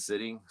in one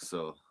sitting,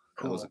 so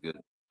that was a Cool.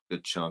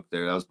 good chunk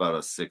there. That was about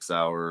a 6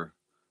 hour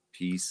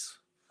piece.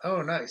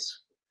 Oh, nice.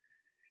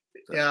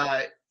 So,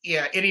 Yeah,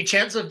 yeah. Any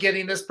chance of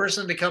getting this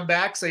person to come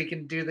back so you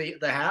can do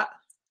the hat?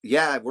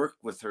 yeah, I work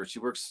with her.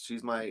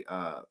 She's my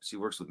she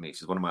works with me.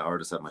 She's one of my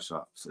artists at my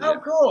shop. So Oh, yeah.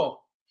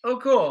 cool. Oh,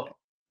 cool.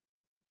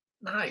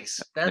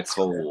 Nice. That's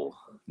Nicole,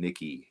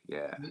 Nikki,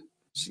 yeah.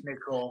 She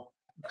Nicole.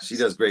 she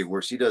does great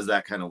work. She does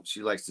that kind of,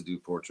 she likes to do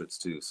portraits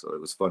too. So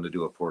it was fun to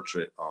do a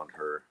portrait on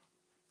her.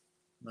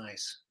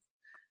 Nice.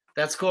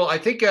 That's cool. I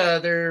think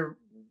they're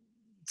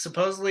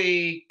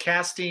supposedly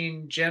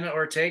casting Jenna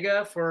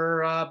Ortega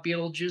for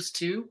Beetlejuice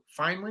 2.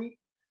 Finally,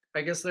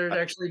 I guess they're I,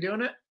 actually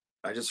doing it.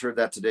 I just heard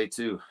that today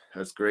too.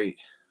 That's great.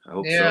 I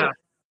hope Yeah, so.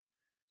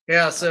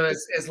 yeah. So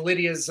as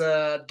Lydia's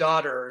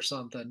daughter or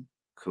something.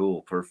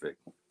 Cool. Perfect.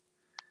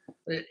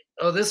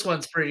 Oh, this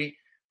one's pretty.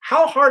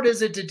 How hard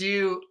is it to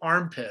do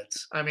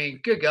armpits? I mean,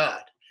 good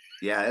God.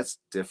 Yeah, it's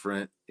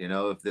different.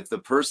 If the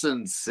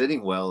person's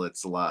sitting well,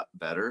 it's a lot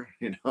better,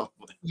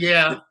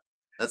 Yeah.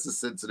 That's a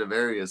sensitive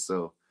area.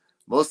 So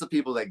most of the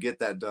people that get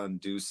that done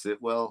do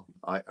sit well.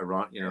 Like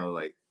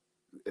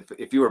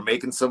if you were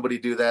making somebody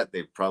do that,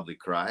 they'd probably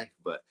cry.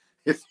 But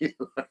if you,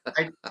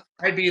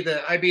 I'd be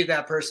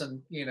that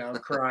person,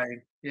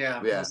 crying.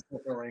 Yeah, yeah, most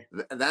definitely.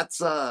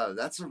 that's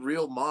a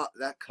real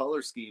that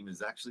color scheme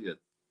is actually a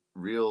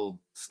real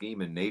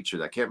scheme in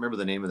nature. I can't remember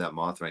the name of that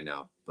moth right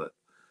now, but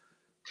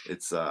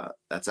it's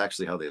that's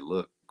actually how they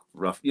look.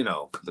 Rough,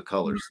 the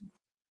colors.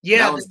 Yeah,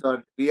 That one's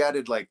done. We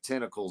added like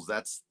tentacles.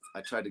 I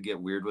tried to get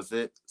weird with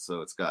it,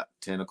 so it's got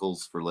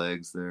tentacles for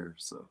legs there.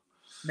 So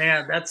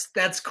man,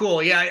 that's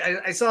cool. Yeah,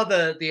 I saw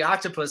the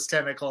octopus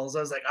tentacles.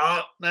 I was like,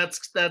 oh,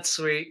 that's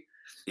sweet.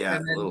 yeah,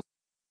 And a then little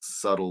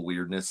subtle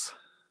weirdness.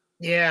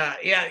 yeah,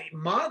 yeah,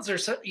 moths are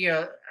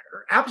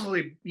are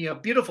absolutely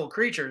beautiful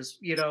creatures.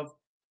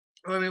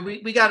 I mean,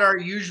 we got our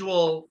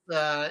usual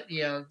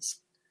moths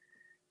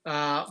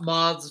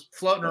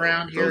floating Oh,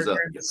 around here froze up.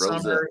 during You the froze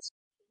up. summers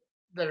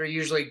that are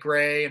usually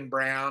gray and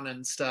brown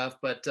and stuff.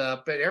 But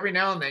every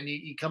now and then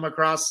you come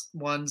across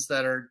ones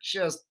that are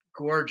just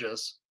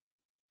gorgeous.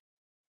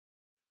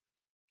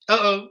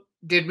 Uh-oh,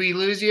 did we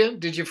lose you?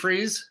 Did you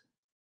freeze?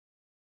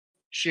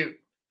 Shoot.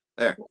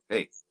 There.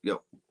 Hey,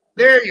 yo.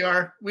 There you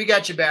are. We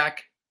got you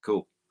back.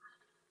 Cool.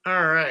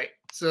 All right.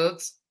 So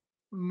let's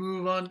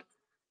move on.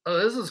 Oh,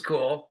 this is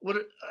cool.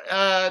 What?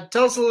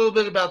 Tell us a little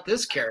bit about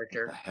this The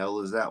character. hell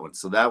is that one?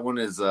 So that one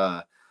is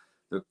the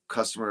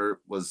customer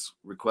was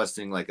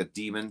requesting like a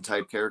demon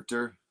type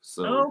character.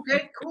 So Oh,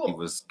 okay, he cool.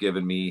 was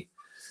giving me,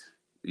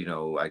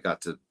 I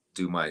got to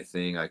do my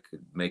thing. I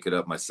could make it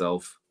up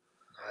myself.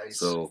 Nice.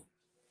 So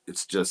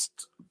it's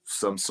just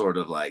some sort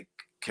of like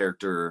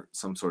character,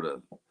 some sort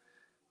of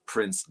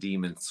prince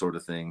demon sort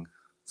of thing.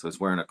 So it's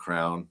wearing a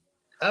crown.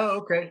 Oh,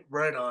 okay,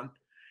 right on.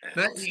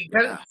 That And you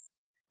yeah,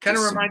 kind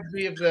of just some. reminds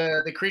me of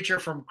the creature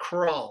from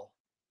Krull.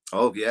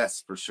 Oh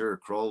yes, for sure.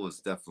 Kroll was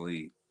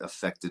definitely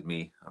affected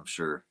me. I'm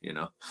sure.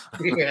 Yeah.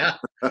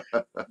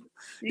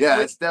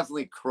 Yeah, it's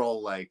definitely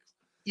Kroll like.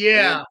 And then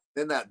Yeah.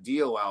 then that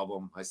Dio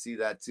album, I see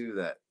that too.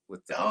 That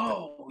with that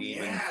Oh,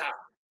 demon yeah.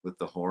 with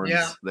the Yeah.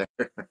 horns there.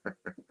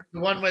 The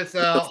one with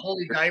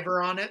Holy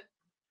Diver on it.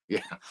 Yeah.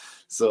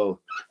 So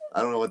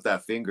I don't know what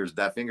that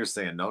finger's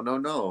saying. No, no,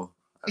 no.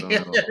 I don't Yeah.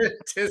 know.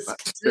 Tisk,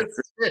 Not sure.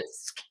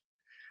 tisk,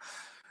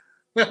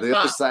 The other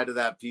tisk. side of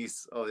that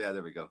piece. Oh yeah,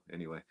 there we go.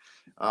 Anyway,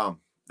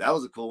 that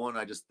was a cool one.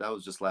 That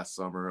was just last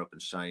summer up in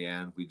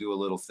Cheyenne. We do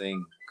a little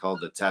thing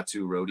called the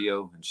Tattoo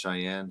Rodeo in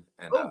Cheyenne,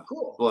 and Oh,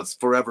 cool. well, it's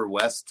Forever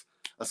West,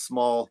 a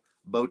small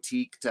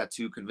boutique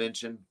tattoo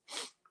convention.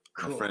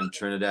 My Cool. friend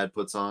Trinidad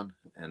puts on,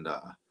 and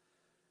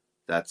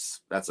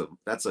that's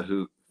a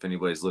hoot. If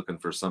anybody's looking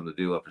for something to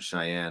do up in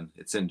Cheyenne,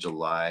 it's in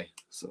July.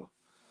 So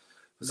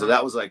that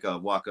Nice. was like a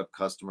walk up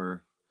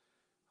customer.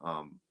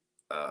 Um,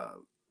 uh,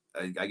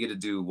 I get to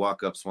do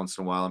walk ups once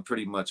in a while. I'm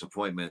pretty much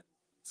appointments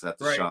at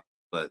the Right. shop,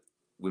 but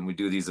when we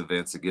do these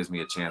events, it gives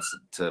me a chance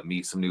to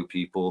meet some new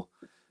people.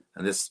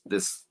 And this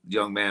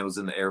young man was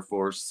in the Air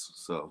Force,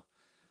 so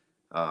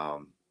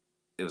um,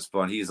 it was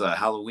fun. He's a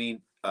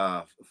Halloween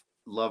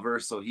lover,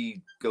 so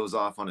he goes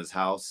off on his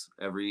house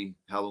every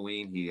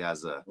Halloween. He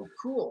has a Oh,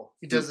 cool.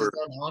 He does his super.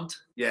 own hunt.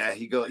 Yeah,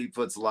 he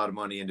puts a lot of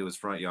money into his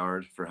front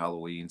yard for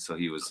Halloween, so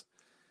he was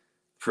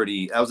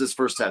pretty. That was his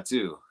first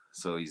tattoo,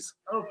 so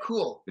Oh,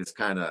 cool. it's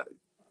kind of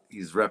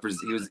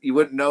he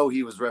wouldn't know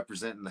he was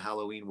representing the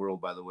Halloween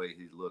world by the way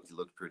he looked. He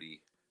looked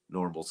pretty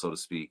normal, so to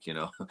speak.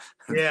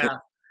 Yeah.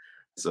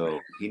 So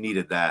he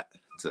needed that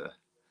to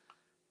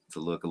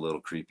look a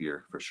little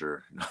creepier for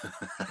sure.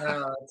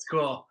 That's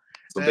cool.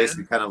 So And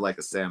basically kind of like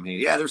a Sam Hain.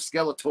 Yeah, there's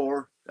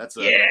Skeletor.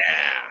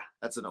 yeah.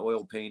 That's an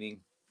oil painting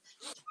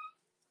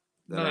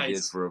that I did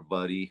Nice. for a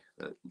buddy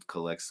that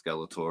collects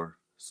Skeletor.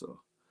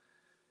 So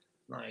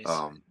Nice.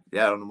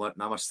 yeah, I don't know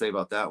not much to say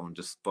about that one.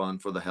 Just fun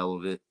for the hell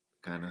of it,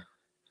 kind of.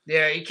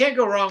 Yeah, you can't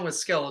go wrong with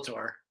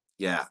Skeletor.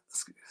 Yeah.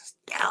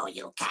 No,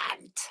 you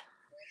can't.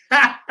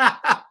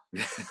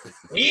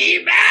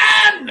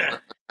 He-Man!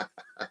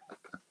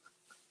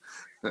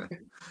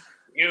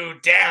 You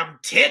damn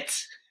tit!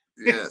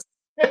 Yes.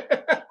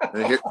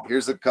 And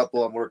here's a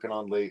couple I'm working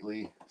on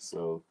lately.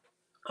 So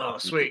Oh,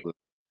 sweet.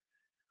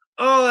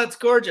 Oh, that's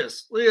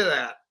gorgeous. Look at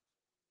that.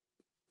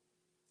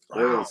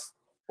 Wow.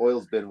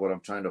 Oil's been what I'm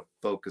trying to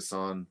focus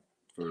on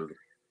for the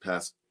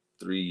past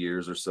 3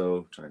 years or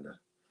so.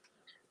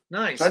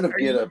 Nice. Trying to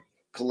get a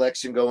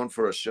collection going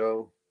for a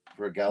show,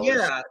 for a gallery.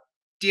 Yeah.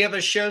 Do you have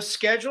a show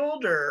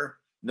scheduled or?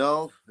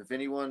 No, if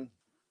anyone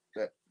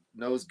that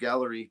knows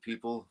gallery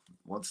people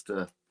wants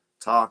to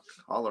talk,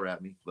 holler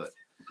at me. But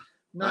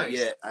not Nice.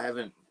 yet. I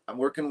haven't. I'm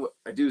working.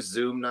 I do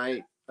Zoom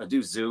night. I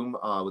do Zoom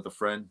with a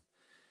friend.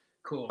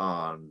 Cool.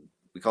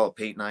 We call it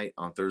paint night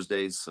on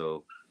Thursdays.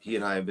 So he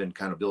and I have been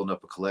kind of building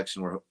up a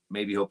collection. We're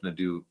maybe hoping to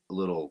do a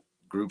little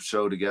group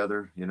show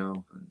together.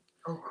 Oh,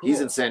 cool. He's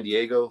in San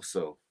Diego,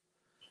 so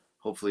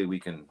hopefully we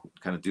can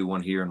kind of do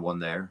one here and one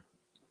there.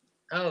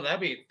 Oh,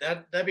 that'd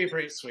be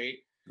pretty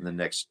sweet. In the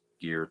next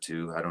year or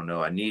two. I don't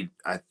know.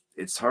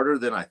 It's harder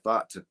than I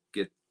thought to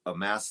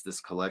amass this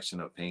collection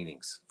of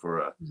paintings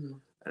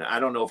and I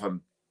don't know if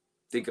I'm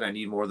thinking I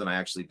need more than I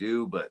actually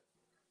do,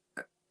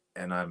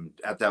 and I'm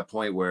at that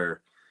point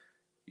where,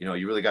 you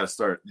really got to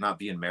start not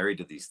being married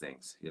to these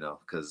things,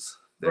 because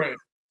Right.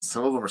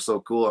 some of them are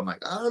so cool. I'm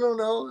like, I don't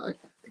know. I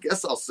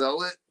guess I'll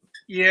sell it.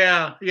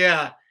 Yeah.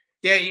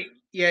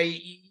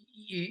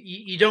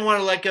 You don't want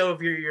to let go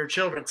of your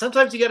children.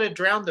 Sometimes you got to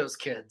drown those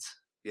kids.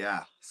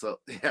 Yeah. So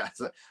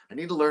I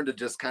need to learn to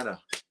just kind of,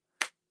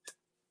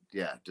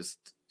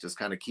 just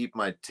kind of keep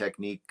my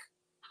technique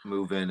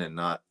moving and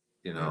not,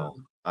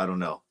 I don't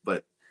know.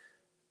 But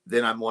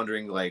then I'm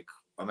wondering, like,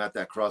 I'm at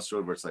that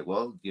crossroad where it's like,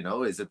 well,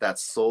 is it that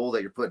soul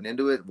that you're putting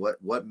into it?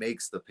 What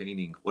makes the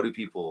painting? What do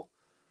people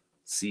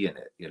see in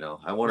it?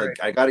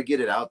 I got to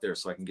get it out there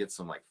so I can get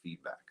some like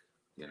feedback,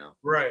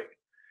 Right.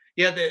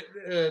 Yeah.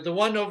 The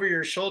one over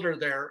your shoulder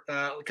there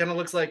kind of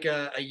looks like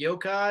a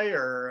yokai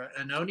or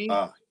an oni.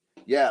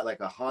 Yeah, like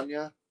a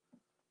Hanya,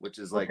 which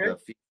is like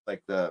Okay.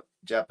 the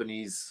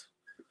Japanese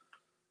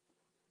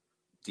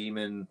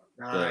demon.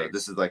 Nice.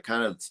 This is like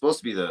kind of supposed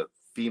to be the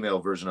female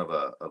version of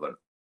an.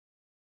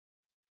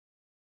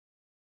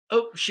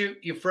 Oh shoot!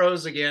 You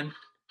froze again.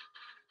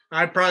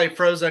 I probably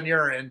froze on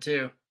your end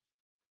too.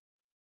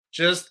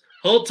 Just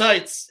hold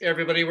tight,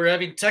 everybody. We're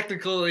having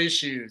technical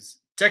issues.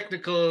 There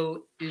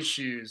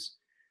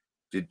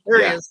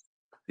he is.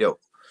 Yo.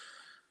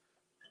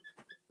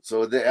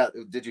 So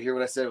did you hear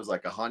what I said? It was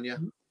like a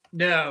Hanya.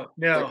 No,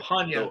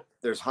 Hanya. So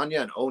there's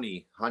Hanya and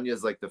Oni. Hanya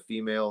is like the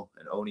female,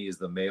 and Oni is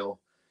the male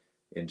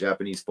in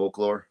Japanese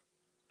folklore.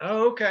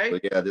 Oh, okay. So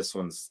yeah, this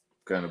one's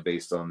kind of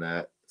based on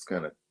that. It's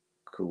kind of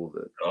cool.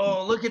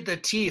 Oh, look at the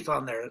teeth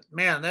on there,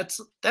 man.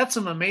 That's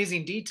some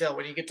amazing detail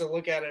when you get to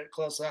look at it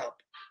close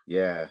up.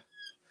 Yeah,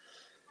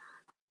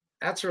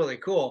 That's really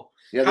cool.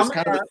 yeah. There's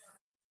kind of a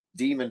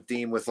demon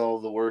theme with all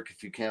the work.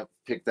 If you can't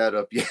pick that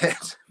up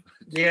yet.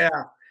 Yeah.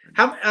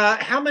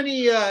 How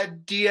many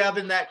do you have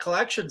in that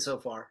collection so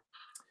far?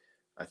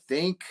 I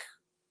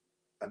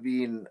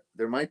mean,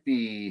 there might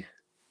be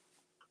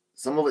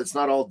some of it's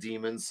not all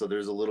demons, so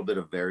there's a little bit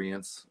of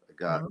variance.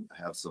 I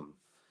have some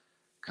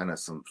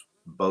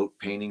boat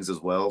paintings as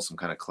well, some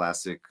kind of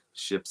classic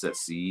ships at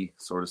sea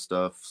sort of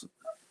stuff.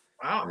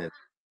 Wow.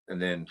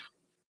 And then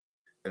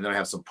I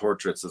have some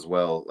portraits as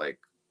well, like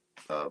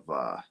of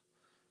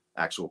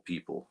actual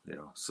people,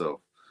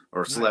 so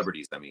or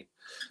celebrities. I mean,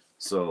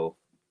 so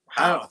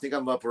I don't know, I think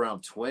I'm up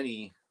around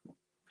 20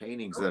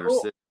 paintings that are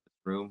sitting in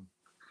this room.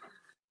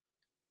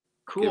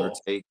 Cool. Give or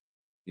take,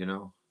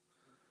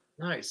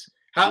 Nice.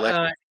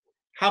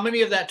 How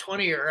many of that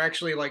 20 are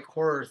actually like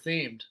horror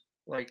themed,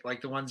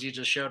 like the ones you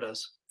just showed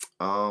us?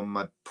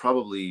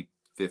 Probably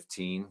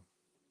 15.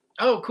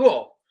 Oh,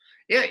 cool.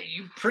 Yeah,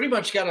 you pretty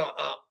much got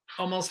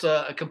almost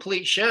a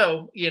complete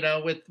show,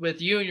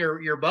 with you and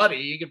your buddy.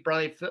 You could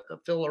probably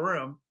fill a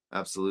room.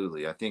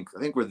 Absolutely. I think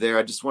we're there.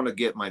 I just want to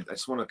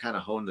kind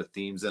of hone the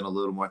themes in a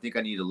little more. I think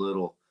I need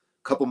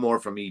couple more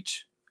from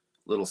each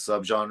little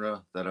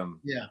subgenre that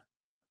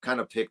kind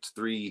of picked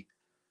 3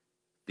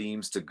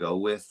 themes to go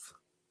with.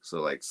 So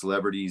like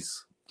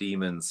celebrities,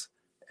 demons,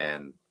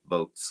 and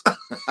boats.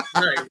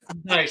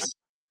 Nice.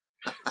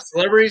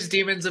 Celebrities,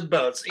 demons, and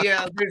boats.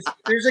 Yeah,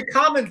 there's a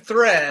common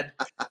thread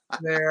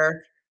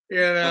there.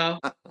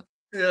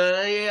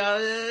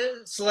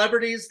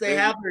 Celebrities, they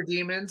have their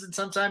demons, and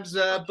sometimes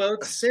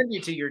boats send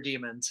you to your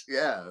demons.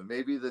 Yeah,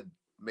 maybe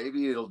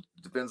it'll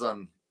depends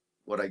on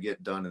what I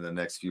get done in the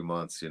next few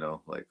months.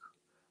 Like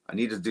I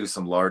need to do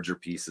some larger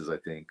pieces, I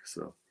think.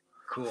 So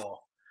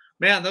cool,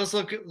 man. Those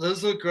look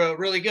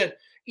really good.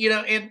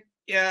 And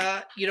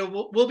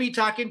we'll be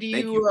talking to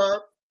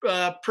you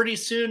pretty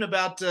soon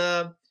about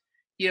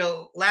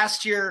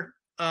last year.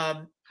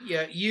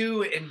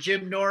 You and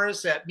Jim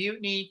Norris at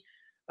Mutiny.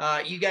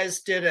 You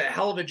guys did a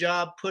hell of a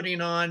job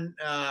putting on,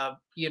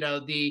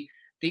 the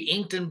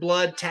Inked in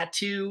Blood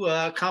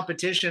tattoo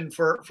competition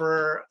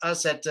for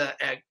us at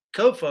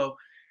COFOH,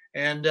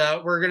 and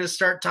we're going to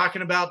start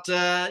talking about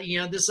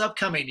this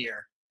upcoming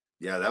year.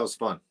 Yeah, that was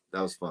fun.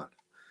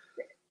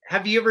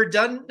 Have you ever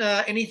done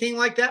anything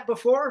like that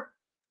before?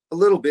 A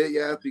little bit,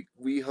 yeah.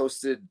 We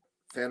hosted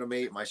Phantom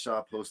 8. My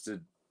shop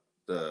hosted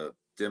the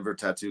Denver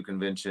Tattoo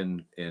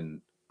Convention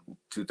in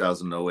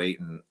 2008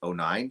 and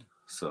 09.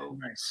 So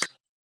nice.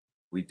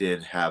 We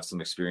did have some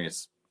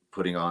experience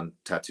putting on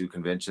tattoo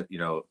convention,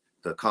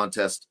 the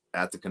contest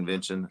at the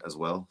convention as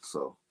well.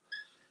 So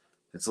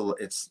it's a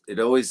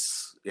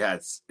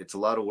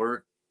lot of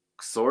work,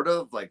 sort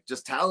of like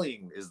just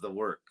tallying is the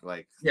work.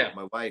 Like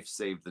my wife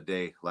saved the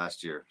day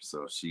last year.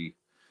 So she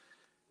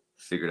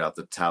figured out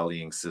the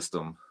tallying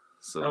system.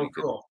 So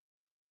cool.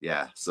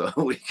 Yeah. So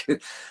we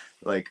could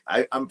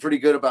I'm pretty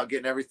good about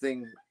getting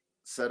everything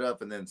set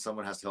up, and then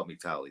someone has to help me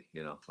tally,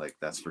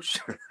 that's for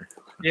sure.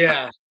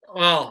 Yeah.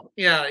 Well,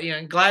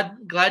 yeah.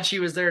 Glad she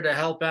was there to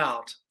help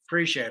out.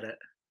 Appreciate it.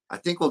 I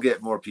think we'll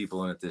get more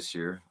people in it this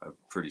year. I'm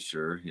pretty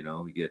sure,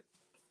 we get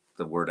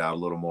the word out a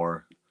little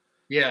more.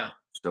 Yeah.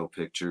 Show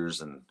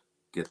pictures and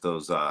get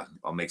those.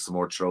 I'll make some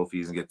more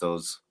trophies and get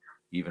those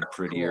even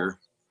prettier.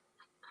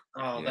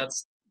 Cool. Oh, yeah.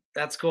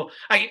 That's cool.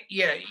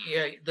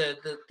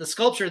 The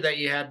sculpture that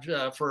you had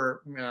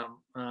for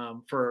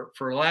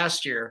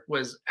last year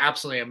was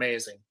absolutely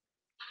amazing.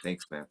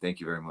 Thanks, man.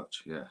 Thank you very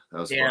much. Yeah, that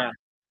was fun.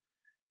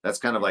 That's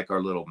kind of like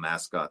our little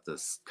mascot,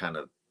 this kind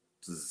of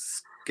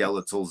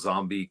skeletal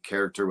zombie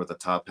character with a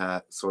top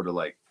hat, sort of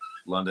like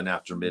London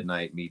After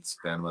Midnight meets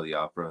Phantom of the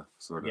Opera,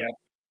 sort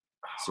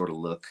of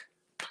look.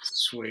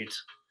 Sweet.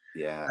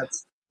 Yeah.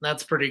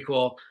 That's pretty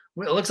cool.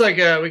 It looks like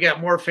we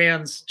got more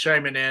fans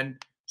chiming in.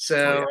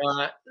 So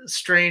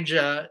Strange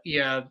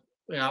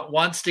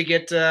wants to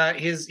get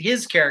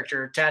his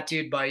character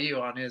tattooed by you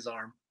on his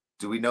arm.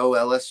 Do we know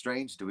LS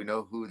Strange? Do we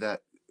know who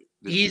that?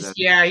 He's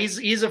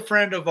a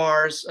friend of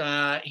ours.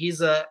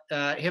 He's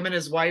him and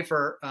his wife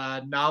are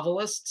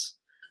novelists.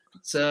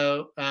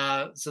 So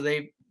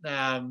they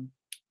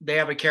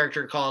have a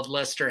character called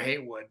Lester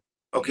Haywood.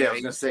 Okay, I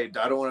was gonna say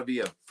I don't want to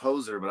be a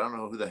poser, but I don't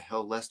know who the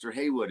hell Lester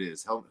Haywood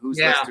is. Who's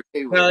Lester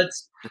Haywood? Well,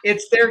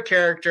 it's their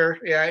character.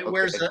 Yeah, it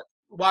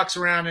walks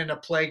around in a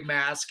plague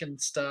mask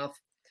and stuff.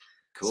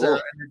 Cool. So,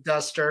 and a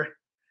duster.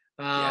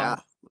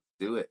 Let's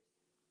do it.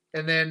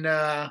 And then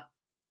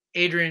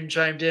Adrian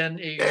chimed in.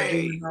 You're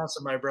doing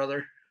awesome, my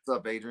brother. What's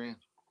up, Adrian?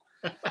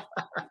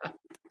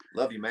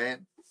 Love you,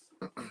 man.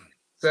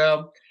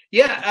 So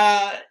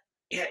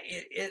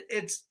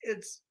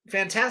it's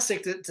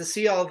fantastic to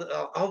see all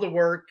the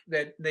work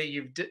that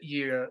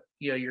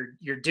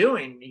you're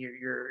doing.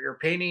 You're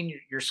painting,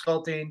 you're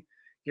sculpting,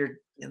 you're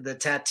the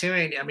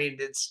tattooing. I mean,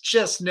 it's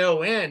just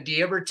no end. Do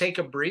you ever take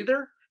a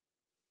breather?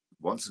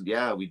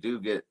 Yeah,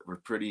 we're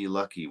pretty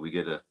lucky. We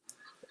get to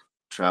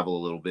travel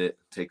a little bit,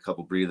 take a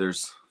couple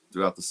breathers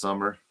throughout the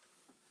summer.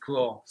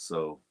 Cool.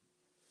 So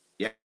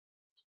yeah.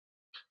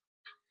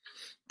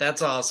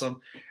 That's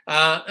awesome.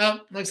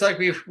 Looks like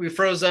we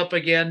froze up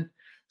again.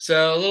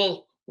 So a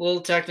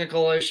little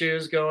technical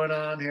issues going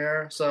on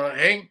here. So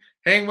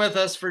hang with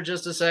us for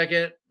just a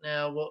second.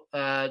 Now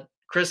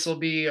Chris will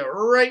be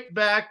right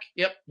back.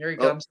 Yep, here he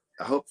Oh, comes.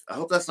 I hope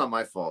that's not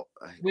my fault.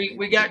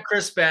 We got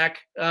Chris back.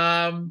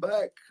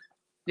 Back.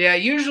 Yeah,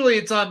 usually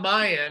it's on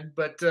my end,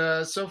 but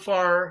so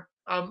far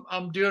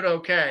I'm doing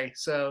okay.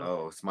 So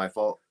Oh, it's my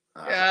fault.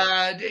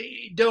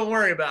 don't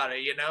worry about it.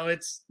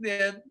 It's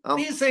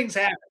these things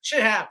happen.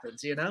 Shit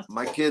happens.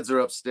 My kids are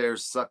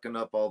upstairs sucking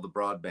up all the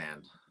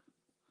broadband.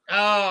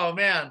 Oh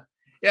man,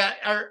 yeah.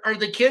 Are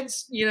the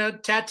kids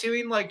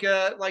tattooing like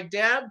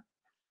dad?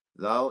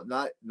 No,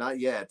 not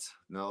yet.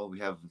 No, we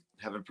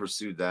haven't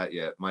pursued that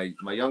yet. My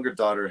younger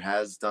daughter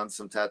has done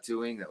some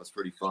tattooing. That was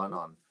pretty fun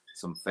on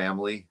some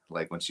family,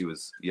 like when she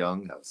was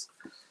young. That was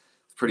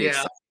pretty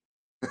exciting.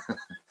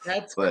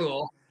 That's but,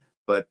 cool.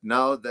 But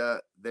now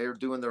that they're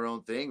doing their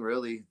own thing,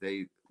 really,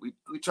 we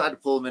tried to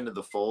pull them into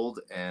the fold,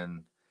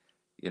 and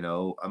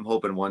I'm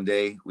hoping one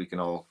day we can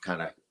all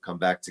kind of come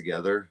back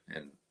together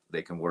and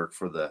they can work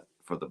for the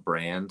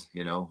brand.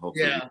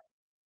 Hopefully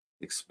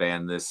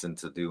expand this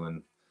into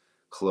doing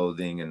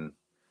clothing and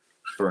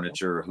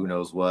furniture, or who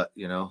knows what.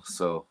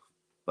 So,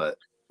 but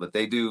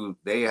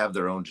they have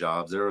their own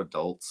jobs. They're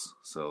adults,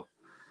 so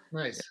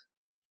nice.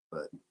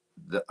 But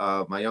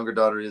my younger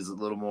daughter is a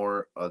little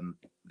more on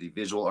the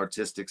visual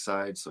artistic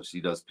side, so she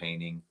does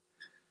painting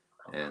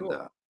and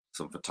cool.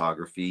 Some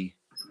photography,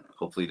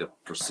 hopefully to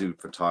pursue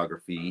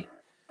photography.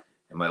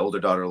 And my older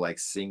daughter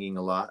likes singing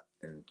a lot,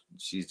 and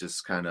she's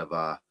just kind of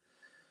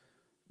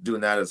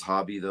doing that as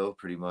hobby though,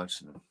 pretty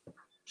much. And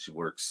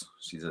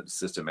she's an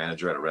assistant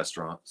manager at a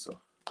restaurant, so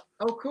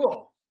oh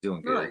cool,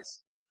 doing good.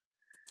 Nice.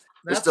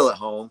 They're still at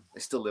home.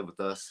 They still live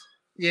with us.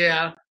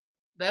 Yeah, so.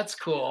 That's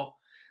cool.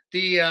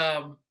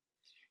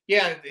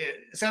 Yeah,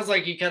 it sounds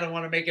like you kind of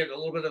want to make it a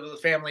little bit of a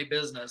family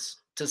business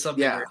to some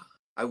degree.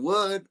 I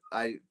would.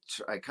 I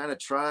kind of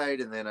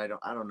tried, and then I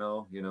don't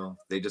know.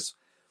 They just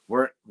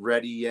weren't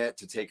ready yet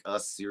to take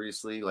us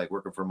seriously, like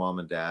working for mom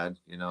and dad.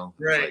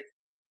 Right. Like,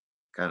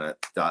 kind of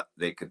thought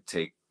they could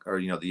take, or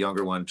the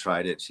younger one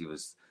tried it. She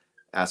was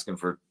asking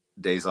for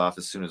days off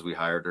as soon as we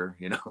hired her.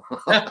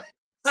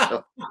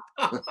 So,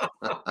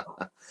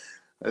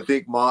 I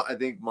think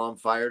mom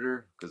fired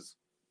her because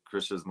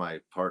Krisha's my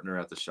partner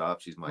at the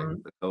shop. She's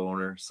the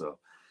co-owner. So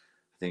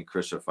I think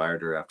Krisha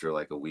fired her after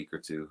like a week or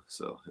two.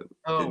 So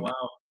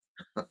wow.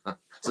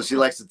 So she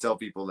likes to tell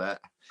people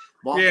that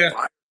mom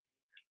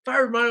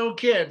fired my own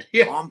kid.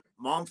 Yeah.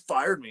 Mom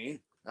fired me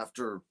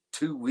after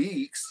 2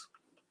 weeks.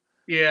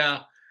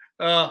 Yeah.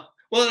 Well,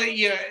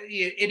 yeah.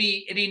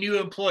 Any new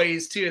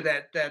employees too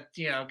that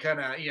kind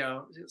of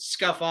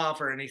scuff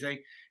off or anything.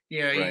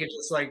 You can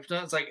just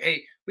it's like,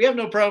 hey, we have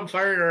no problem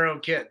firing our own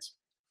kids.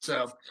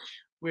 So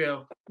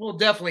we'll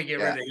definitely get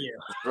rid of you.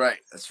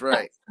 That's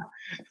right.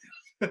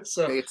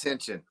 So pay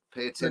attention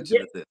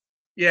to this.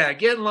 Yeah,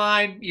 get in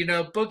line.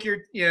 Book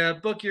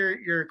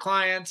your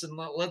clients and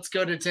let's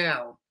go to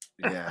town.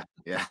 Yeah.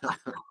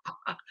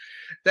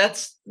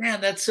 That's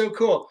so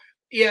cool.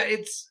 Yeah,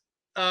 it's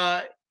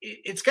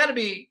got to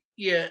be.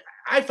 Yeah,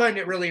 I find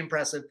it really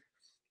impressive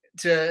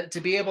to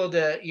be able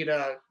to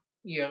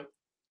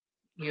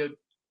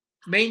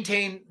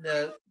maintain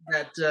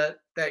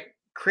that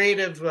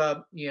creative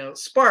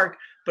spark,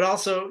 but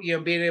also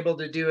being able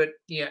to do it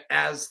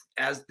as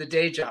the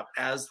day job,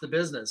 as the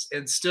business,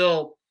 and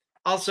still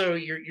also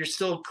you're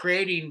still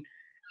creating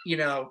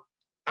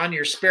on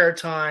your spare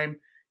time,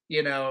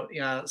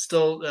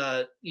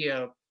 still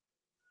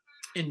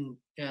in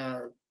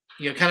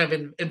kind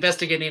of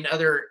investigating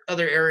other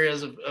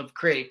areas of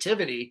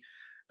creativity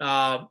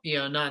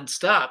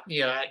nonstop,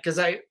 because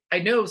I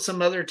know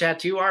some other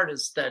tattoo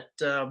artists that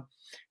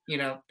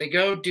they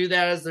go do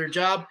that as their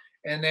job,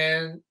 and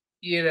then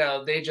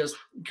they just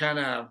kind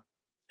of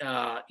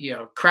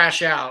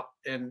crash out,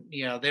 and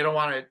they don't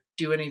want to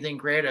do anything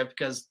creative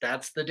because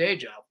that's the day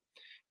job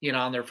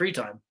on their free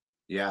time.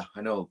 Yeah,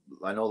 I know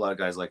a lot of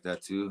guys like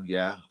that too.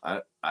 Yeah,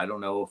 I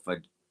don't know if I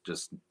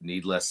just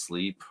need less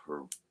sleep,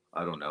 or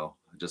I don't know.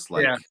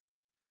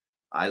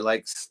 I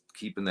like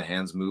keeping the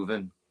hands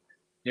moving.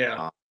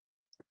 Yeah.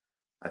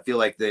 I feel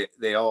like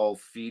they all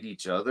feed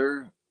each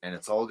other, and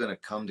it's all going to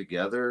come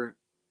together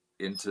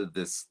into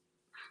this.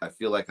 I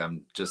feel like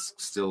I'm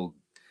just still,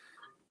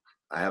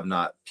 I have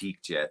not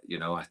peaked yet.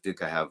 I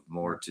think I have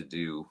more to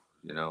do,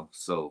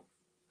 so.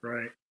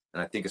 Right.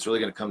 And I think it's really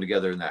going to come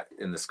together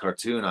in this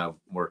cartoon I'm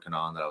working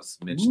on that I was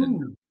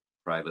mentioning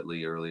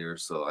privately earlier.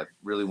 So I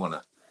really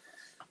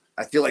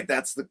I feel like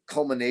that's the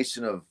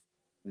culmination of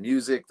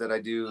music that I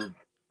do,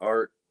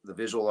 art, the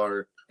visual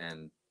art,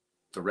 and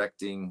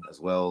directing as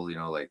well,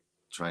 like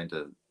trying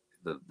to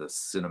the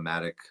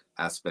cinematic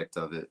aspect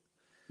of it.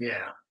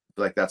 Yeah. I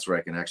feel like that's where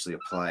I can actually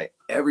apply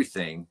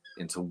everything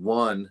into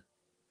one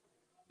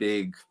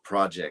big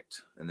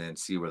project and then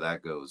see where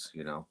that goes,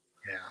 you know?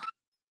 Yeah.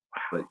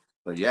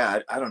 But yeah,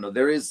 I don't know.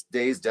 There is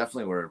days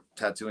definitely where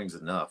tattooing's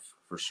enough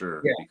for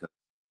sure.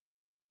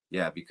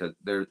 Because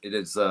there it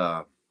is.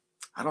 I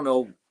don't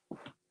know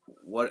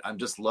what, I'm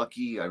just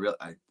lucky. I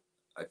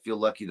feel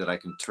lucky that I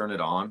can turn it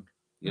on,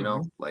 you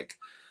know, like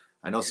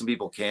I know some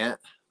people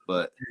can't,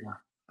 but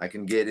I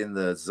can get in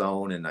the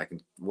zone, and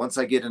once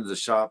I get into the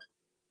shop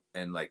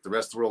and like the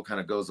rest of the world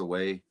kind of goes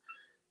away,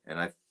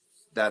 and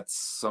that's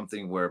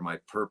something where my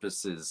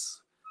purpose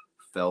is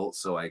felt.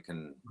 So I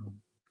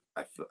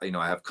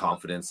have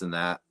confidence in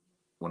that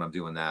when I'm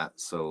doing that.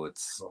 So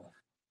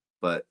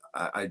but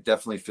I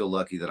definitely feel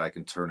lucky that I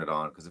can turn it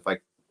on, because if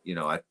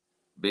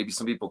maybe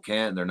some people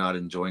can't, they're not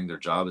enjoying their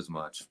job as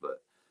much,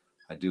 but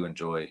I do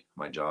enjoy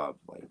my job.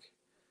 Like,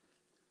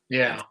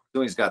 Yeah.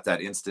 He's got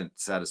that instant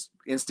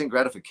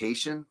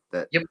gratification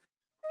that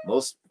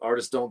most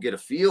artists don't get a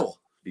feel,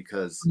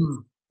 because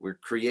we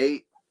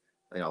create,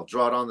 I'll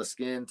draw it on the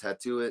skin,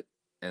 tattoo it,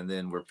 and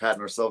then we're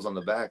patting ourselves on the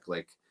back,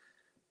 like,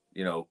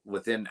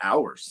 within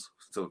hours.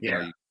 So,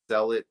 you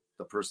sell it,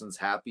 the person's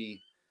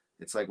happy.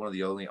 It's like one of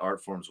the only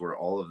art forms where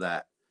all of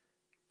that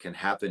can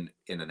happen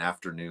in an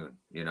afternoon,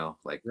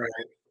 like,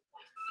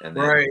 and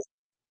then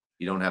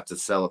you don't have to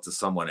sell it to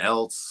someone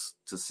else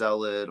to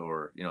sell it,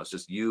 or, it's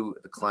just you,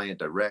 the client,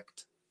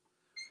 direct,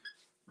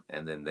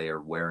 and then they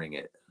are wearing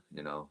it,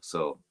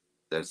 so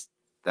that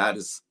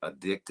is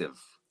addictive.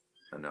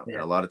 And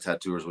a lot of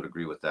tattooers would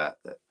agree with that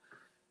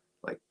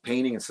like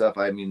painting and stuff.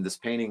 I mean, this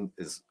painting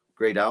is a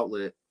great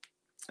outlet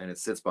and it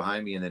sits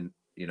behind me, and then,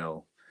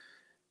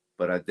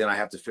 but then I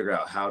have to figure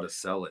out how to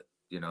sell it,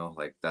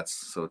 like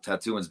so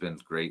tattooing's been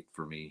great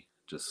for me,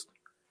 just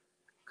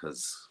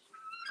because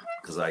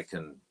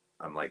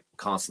I'm like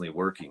constantly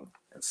working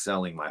and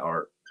selling my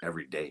art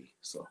every day.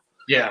 So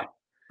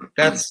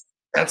that's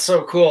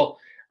so cool.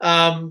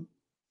 I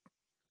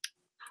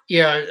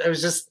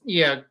was just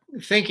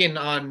thinking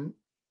on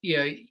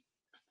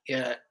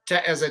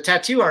as a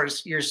tattoo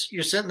artist, you're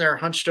sitting there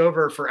hunched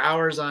over for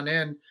hours on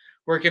end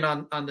working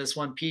on this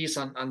one piece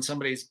on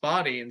somebody's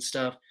body and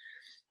stuff.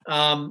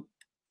 Enigma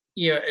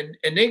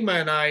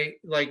and I,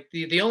 like,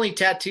 the only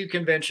tattoo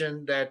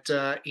convention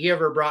that he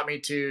ever brought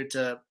me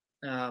to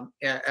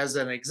as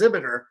an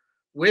exhibitor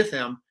with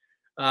him.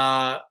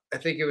 I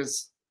think it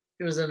was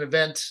an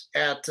event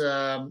at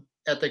the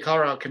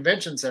Colorado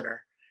Convention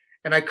Center,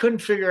 and I couldn't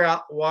figure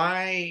out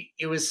why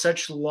it was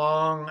such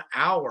long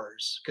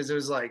hours, because it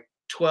was like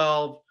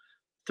 12,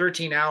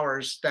 13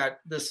 hours that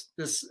this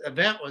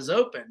event was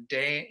open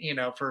day,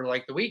 for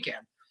like the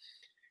weekend.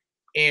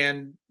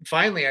 And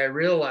finally I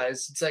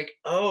realized it's like,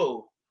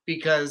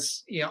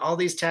 because all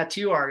these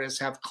tattoo artists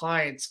have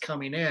clients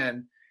coming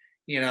in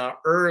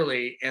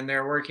early, and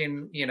they're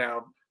working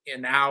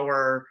an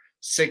hour,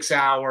 6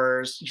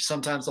 hours,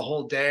 sometimes the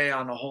whole day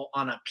on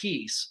a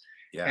piece.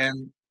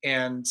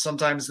 And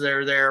sometimes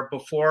they're there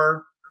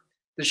before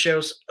the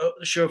show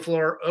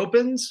floor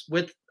opens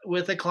with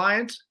a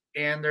client,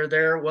 and they're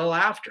there well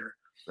after.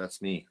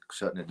 That's me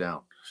shutting it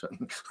down.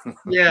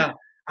 Yeah.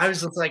 I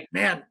was just like,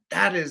 man,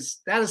 that is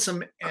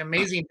some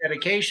amazing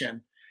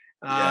dedication.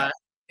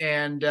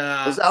 And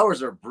those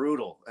hours are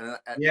brutal. And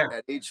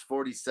at age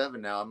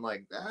 47 now, I'm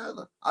like,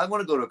 I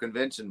want to go to a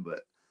convention,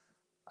 but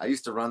I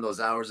used to run those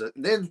hours.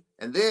 And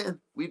then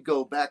we'd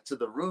go back to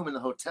the room in the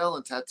hotel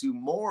and tattoo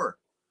more.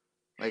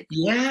 Like,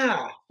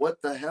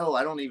 what the hell?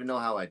 I don't even know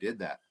how I did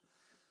that.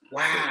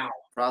 Wow. So,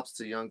 props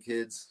to young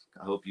kids.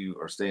 I hope you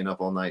are staying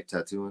up all night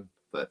tattooing.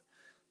 But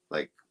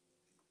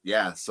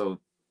so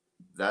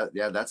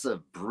that's a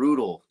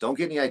brutal. Don't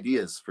get any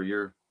ideas for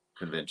your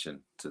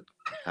convention to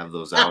have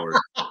those hours.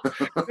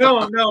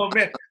 No,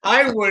 man,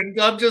 I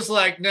wouldn't. I'm just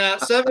like, nah,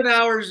 7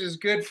 hours is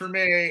good for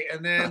me,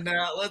 and then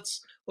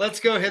let's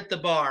go hit the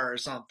bar or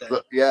something.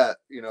 But I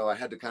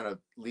had to kind of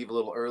leave a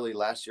little early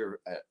last year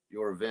at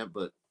your event,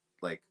 but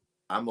like,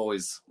 I'm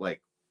always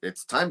like,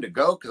 it's time to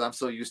go, because I'm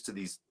so used to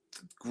these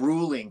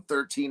grueling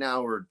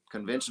 13-hour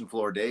convention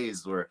floor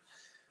days where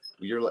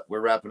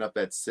we're wrapping up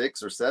at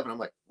 6 or 7. I'm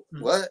like,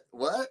 what?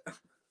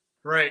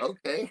 Right.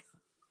 Okay.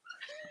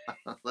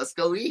 Let's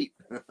go eat.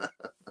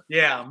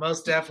 Yeah,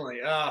 most definitely.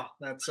 Oh,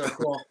 that's so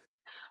cool.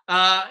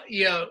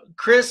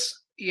 Chris,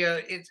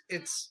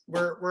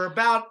 we're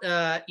about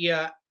out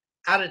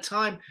of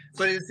time,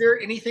 but is there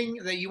anything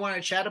that you want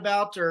to chat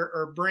about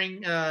or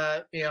bring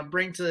to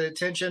the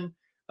attention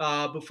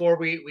before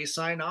we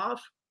sign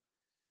off?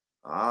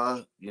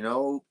 I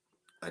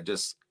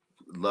just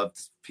love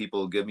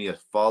people give me a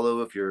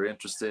follow if you're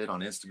interested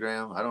on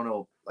Instagram. I don't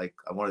know, like,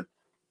 I want to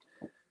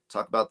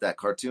talk about that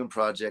cartoon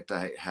project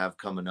I have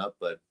coming up,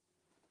 but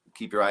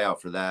keep your eye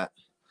out for that.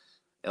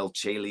 El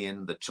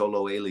Chalian, the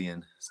Cholo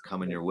Alien, is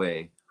coming your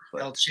way.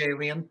 But, El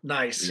Chalian,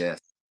 nice. Yes.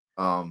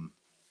 And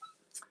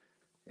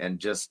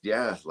just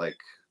like,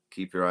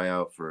 keep your eye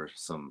out for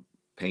some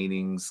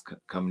paintings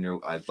coming your.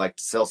 I'd like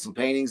to sell some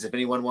paintings. If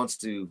anyone wants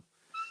to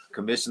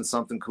commission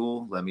something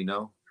cool, let me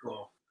know.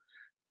 Cool.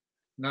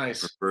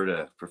 Nice.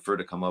 Prefer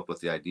to come up with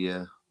the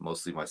idea,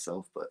 mostly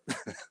myself, but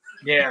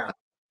Yeah.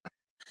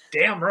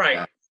 Damn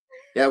right.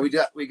 Yeah, we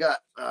got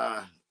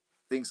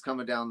things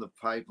coming down the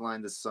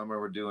pipeline this summer.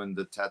 We're doing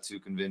the tattoo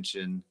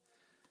convention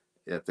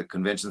at the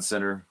convention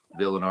center,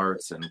 Villain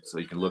Arts, and so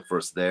you can look for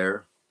us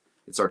there.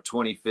 It's our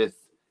 25th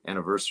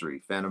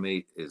anniversary. Phantom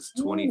 8 is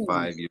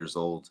 25 years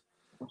old.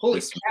 Holy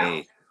this cow.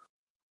 May.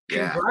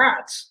 Yeah.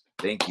 Congrats.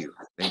 Thank you.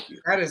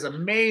 That is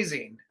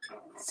amazing.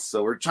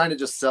 So we're trying to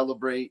just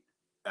celebrate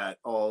at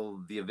all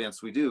the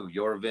events we do.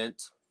 Your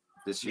event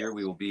this year,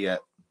 we will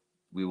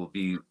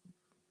be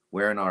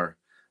wearing our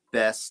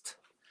best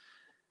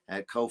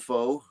at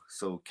COFOH.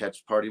 So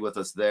catch party with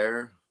us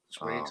there.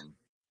 Sweet.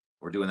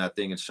 We're doing that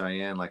thing in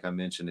Cheyenne, like I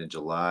mentioned, in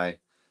July.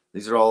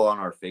 These are all on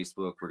our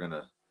Facebook. We're going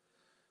to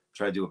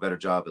try to do a better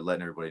job at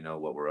letting everybody know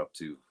what we're up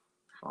to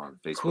on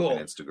Facebook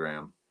and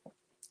Instagram.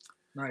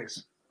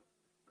 Nice.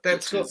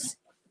 That's cool.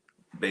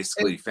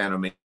 Basically,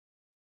 Phantom 8.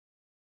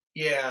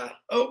 Yeah.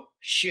 Oh,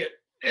 shit.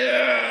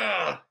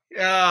 Yeah.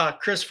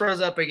 Chris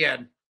froze up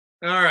again.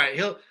 All right.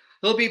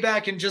 He'll be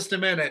back in just a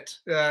minute,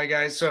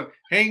 guys. So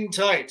hang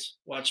tight.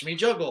 Watch me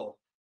juggle.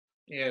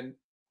 And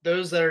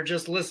those that are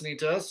just listening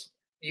to us,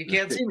 you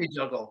can't see me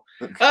juggle.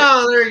 Okay.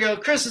 Oh, there you go.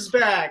 Chris is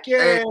back.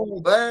 Yay.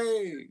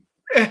 Hey.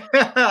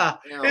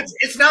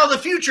 It's now the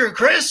future,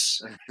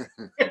 Chris.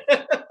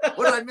 What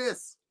did I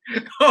miss?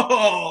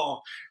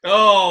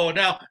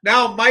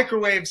 Now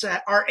microwaves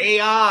are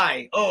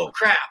AI. Oh,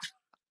 crap.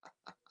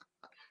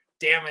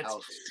 Damn it.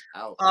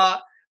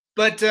 Ouch.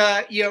 But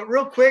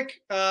real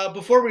quick,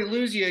 before we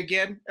lose you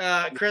again,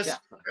 Chris,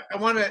 I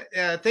want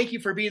to thank you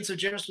for being so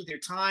generous with your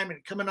time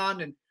and coming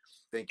on and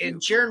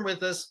sharing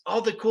with us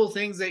all the cool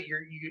things that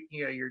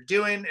you're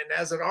doing, and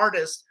as an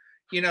artist,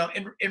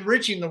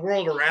 enriching the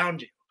world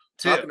around you.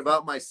 Too. Talking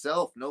about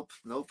myself, no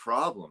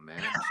problem,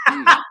 man.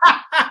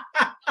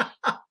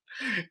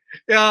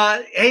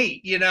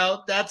 Hey,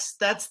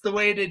 that's the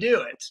way to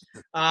do it.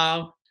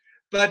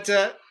 But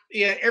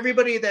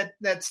everybody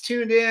that's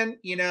tuned in,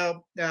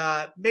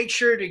 make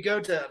sure to go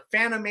to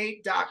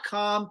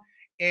phantom8.com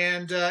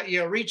and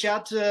reach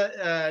out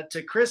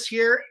to Chris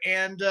here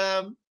and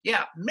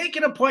make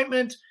an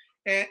appointment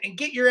and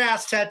get your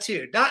ass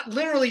tattooed. Not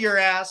literally your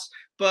ass,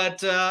 but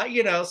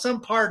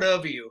some part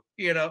of you,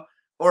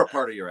 or a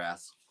part of your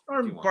ass.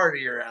 Or part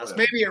of your ass. Whatever.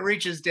 Maybe it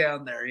reaches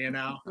down there,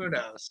 who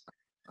knows?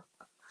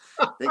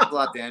 Thanks a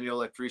lot,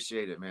 Daniel. I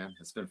appreciate it, man.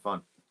 It's been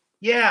fun.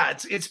 Yeah,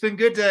 it's been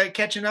good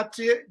catching up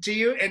to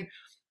you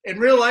and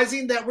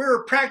realizing that we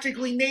were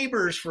practically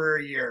neighbors for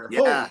a year. Yeah.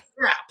 Holy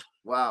crap.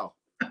 Wow.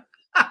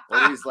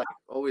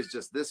 always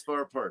just this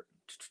far apart.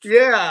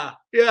 Yeah,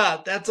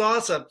 that's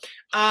awesome.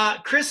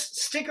 Chris,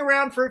 stick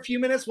around for a few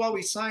minutes while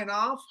we sign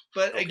off.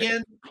 But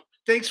again,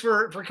 thanks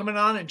for coming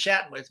on and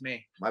chatting with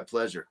me. My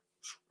pleasure.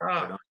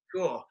 Oh,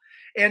 cool.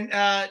 And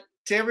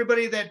to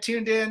everybody that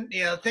tuned in,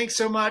 thanks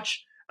so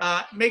much.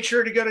 Make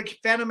sure to go to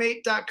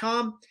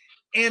phantom8.com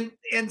and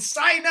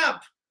sign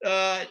up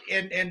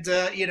and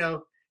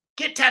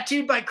get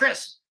tattooed by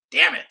Chris.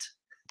 Damn it.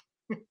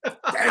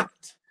 Damn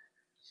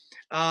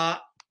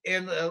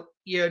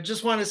it.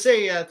 Just want to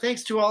say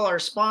thanks to all our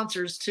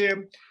sponsors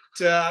to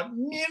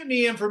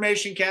Mutiny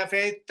Information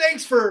Cafe.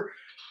 Thanks for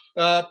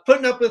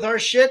putting up with our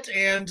shit.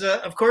 And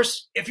of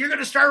course, if you're going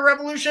to start a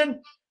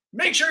revolution,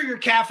 make sure you're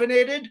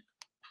caffeinated.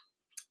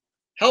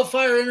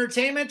 Hellfire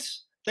Entertainment.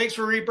 Thanks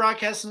for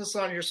rebroadcasting us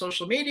on your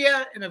social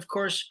media. And of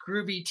course,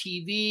 Groovy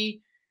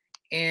TV,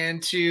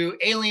 and to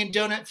Alien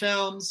Donut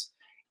Films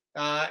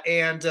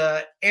and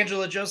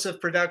Angela Joseph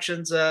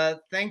Productions.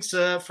 Thanks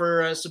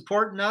for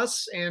supporting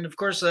us. And of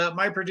course,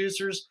 my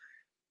producers,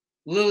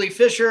 Lily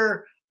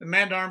Fisher,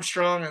 Amanda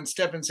Armstrong, and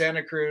Stephen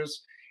Santa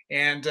Cruz.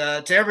 And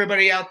to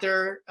everybody out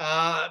there,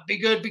 be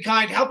good, be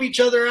kind, help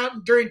each other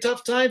out during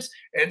tough times,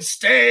 and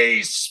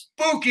stay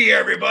spooky,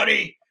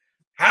 everybody.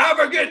 Have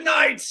a good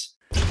night.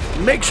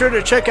 Make sure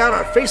to check out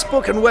our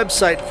Facebook and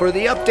website for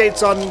the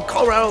updates on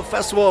Colorado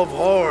Festival of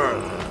Horror,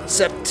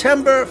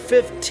 September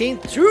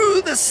 15th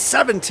through the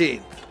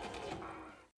 17th.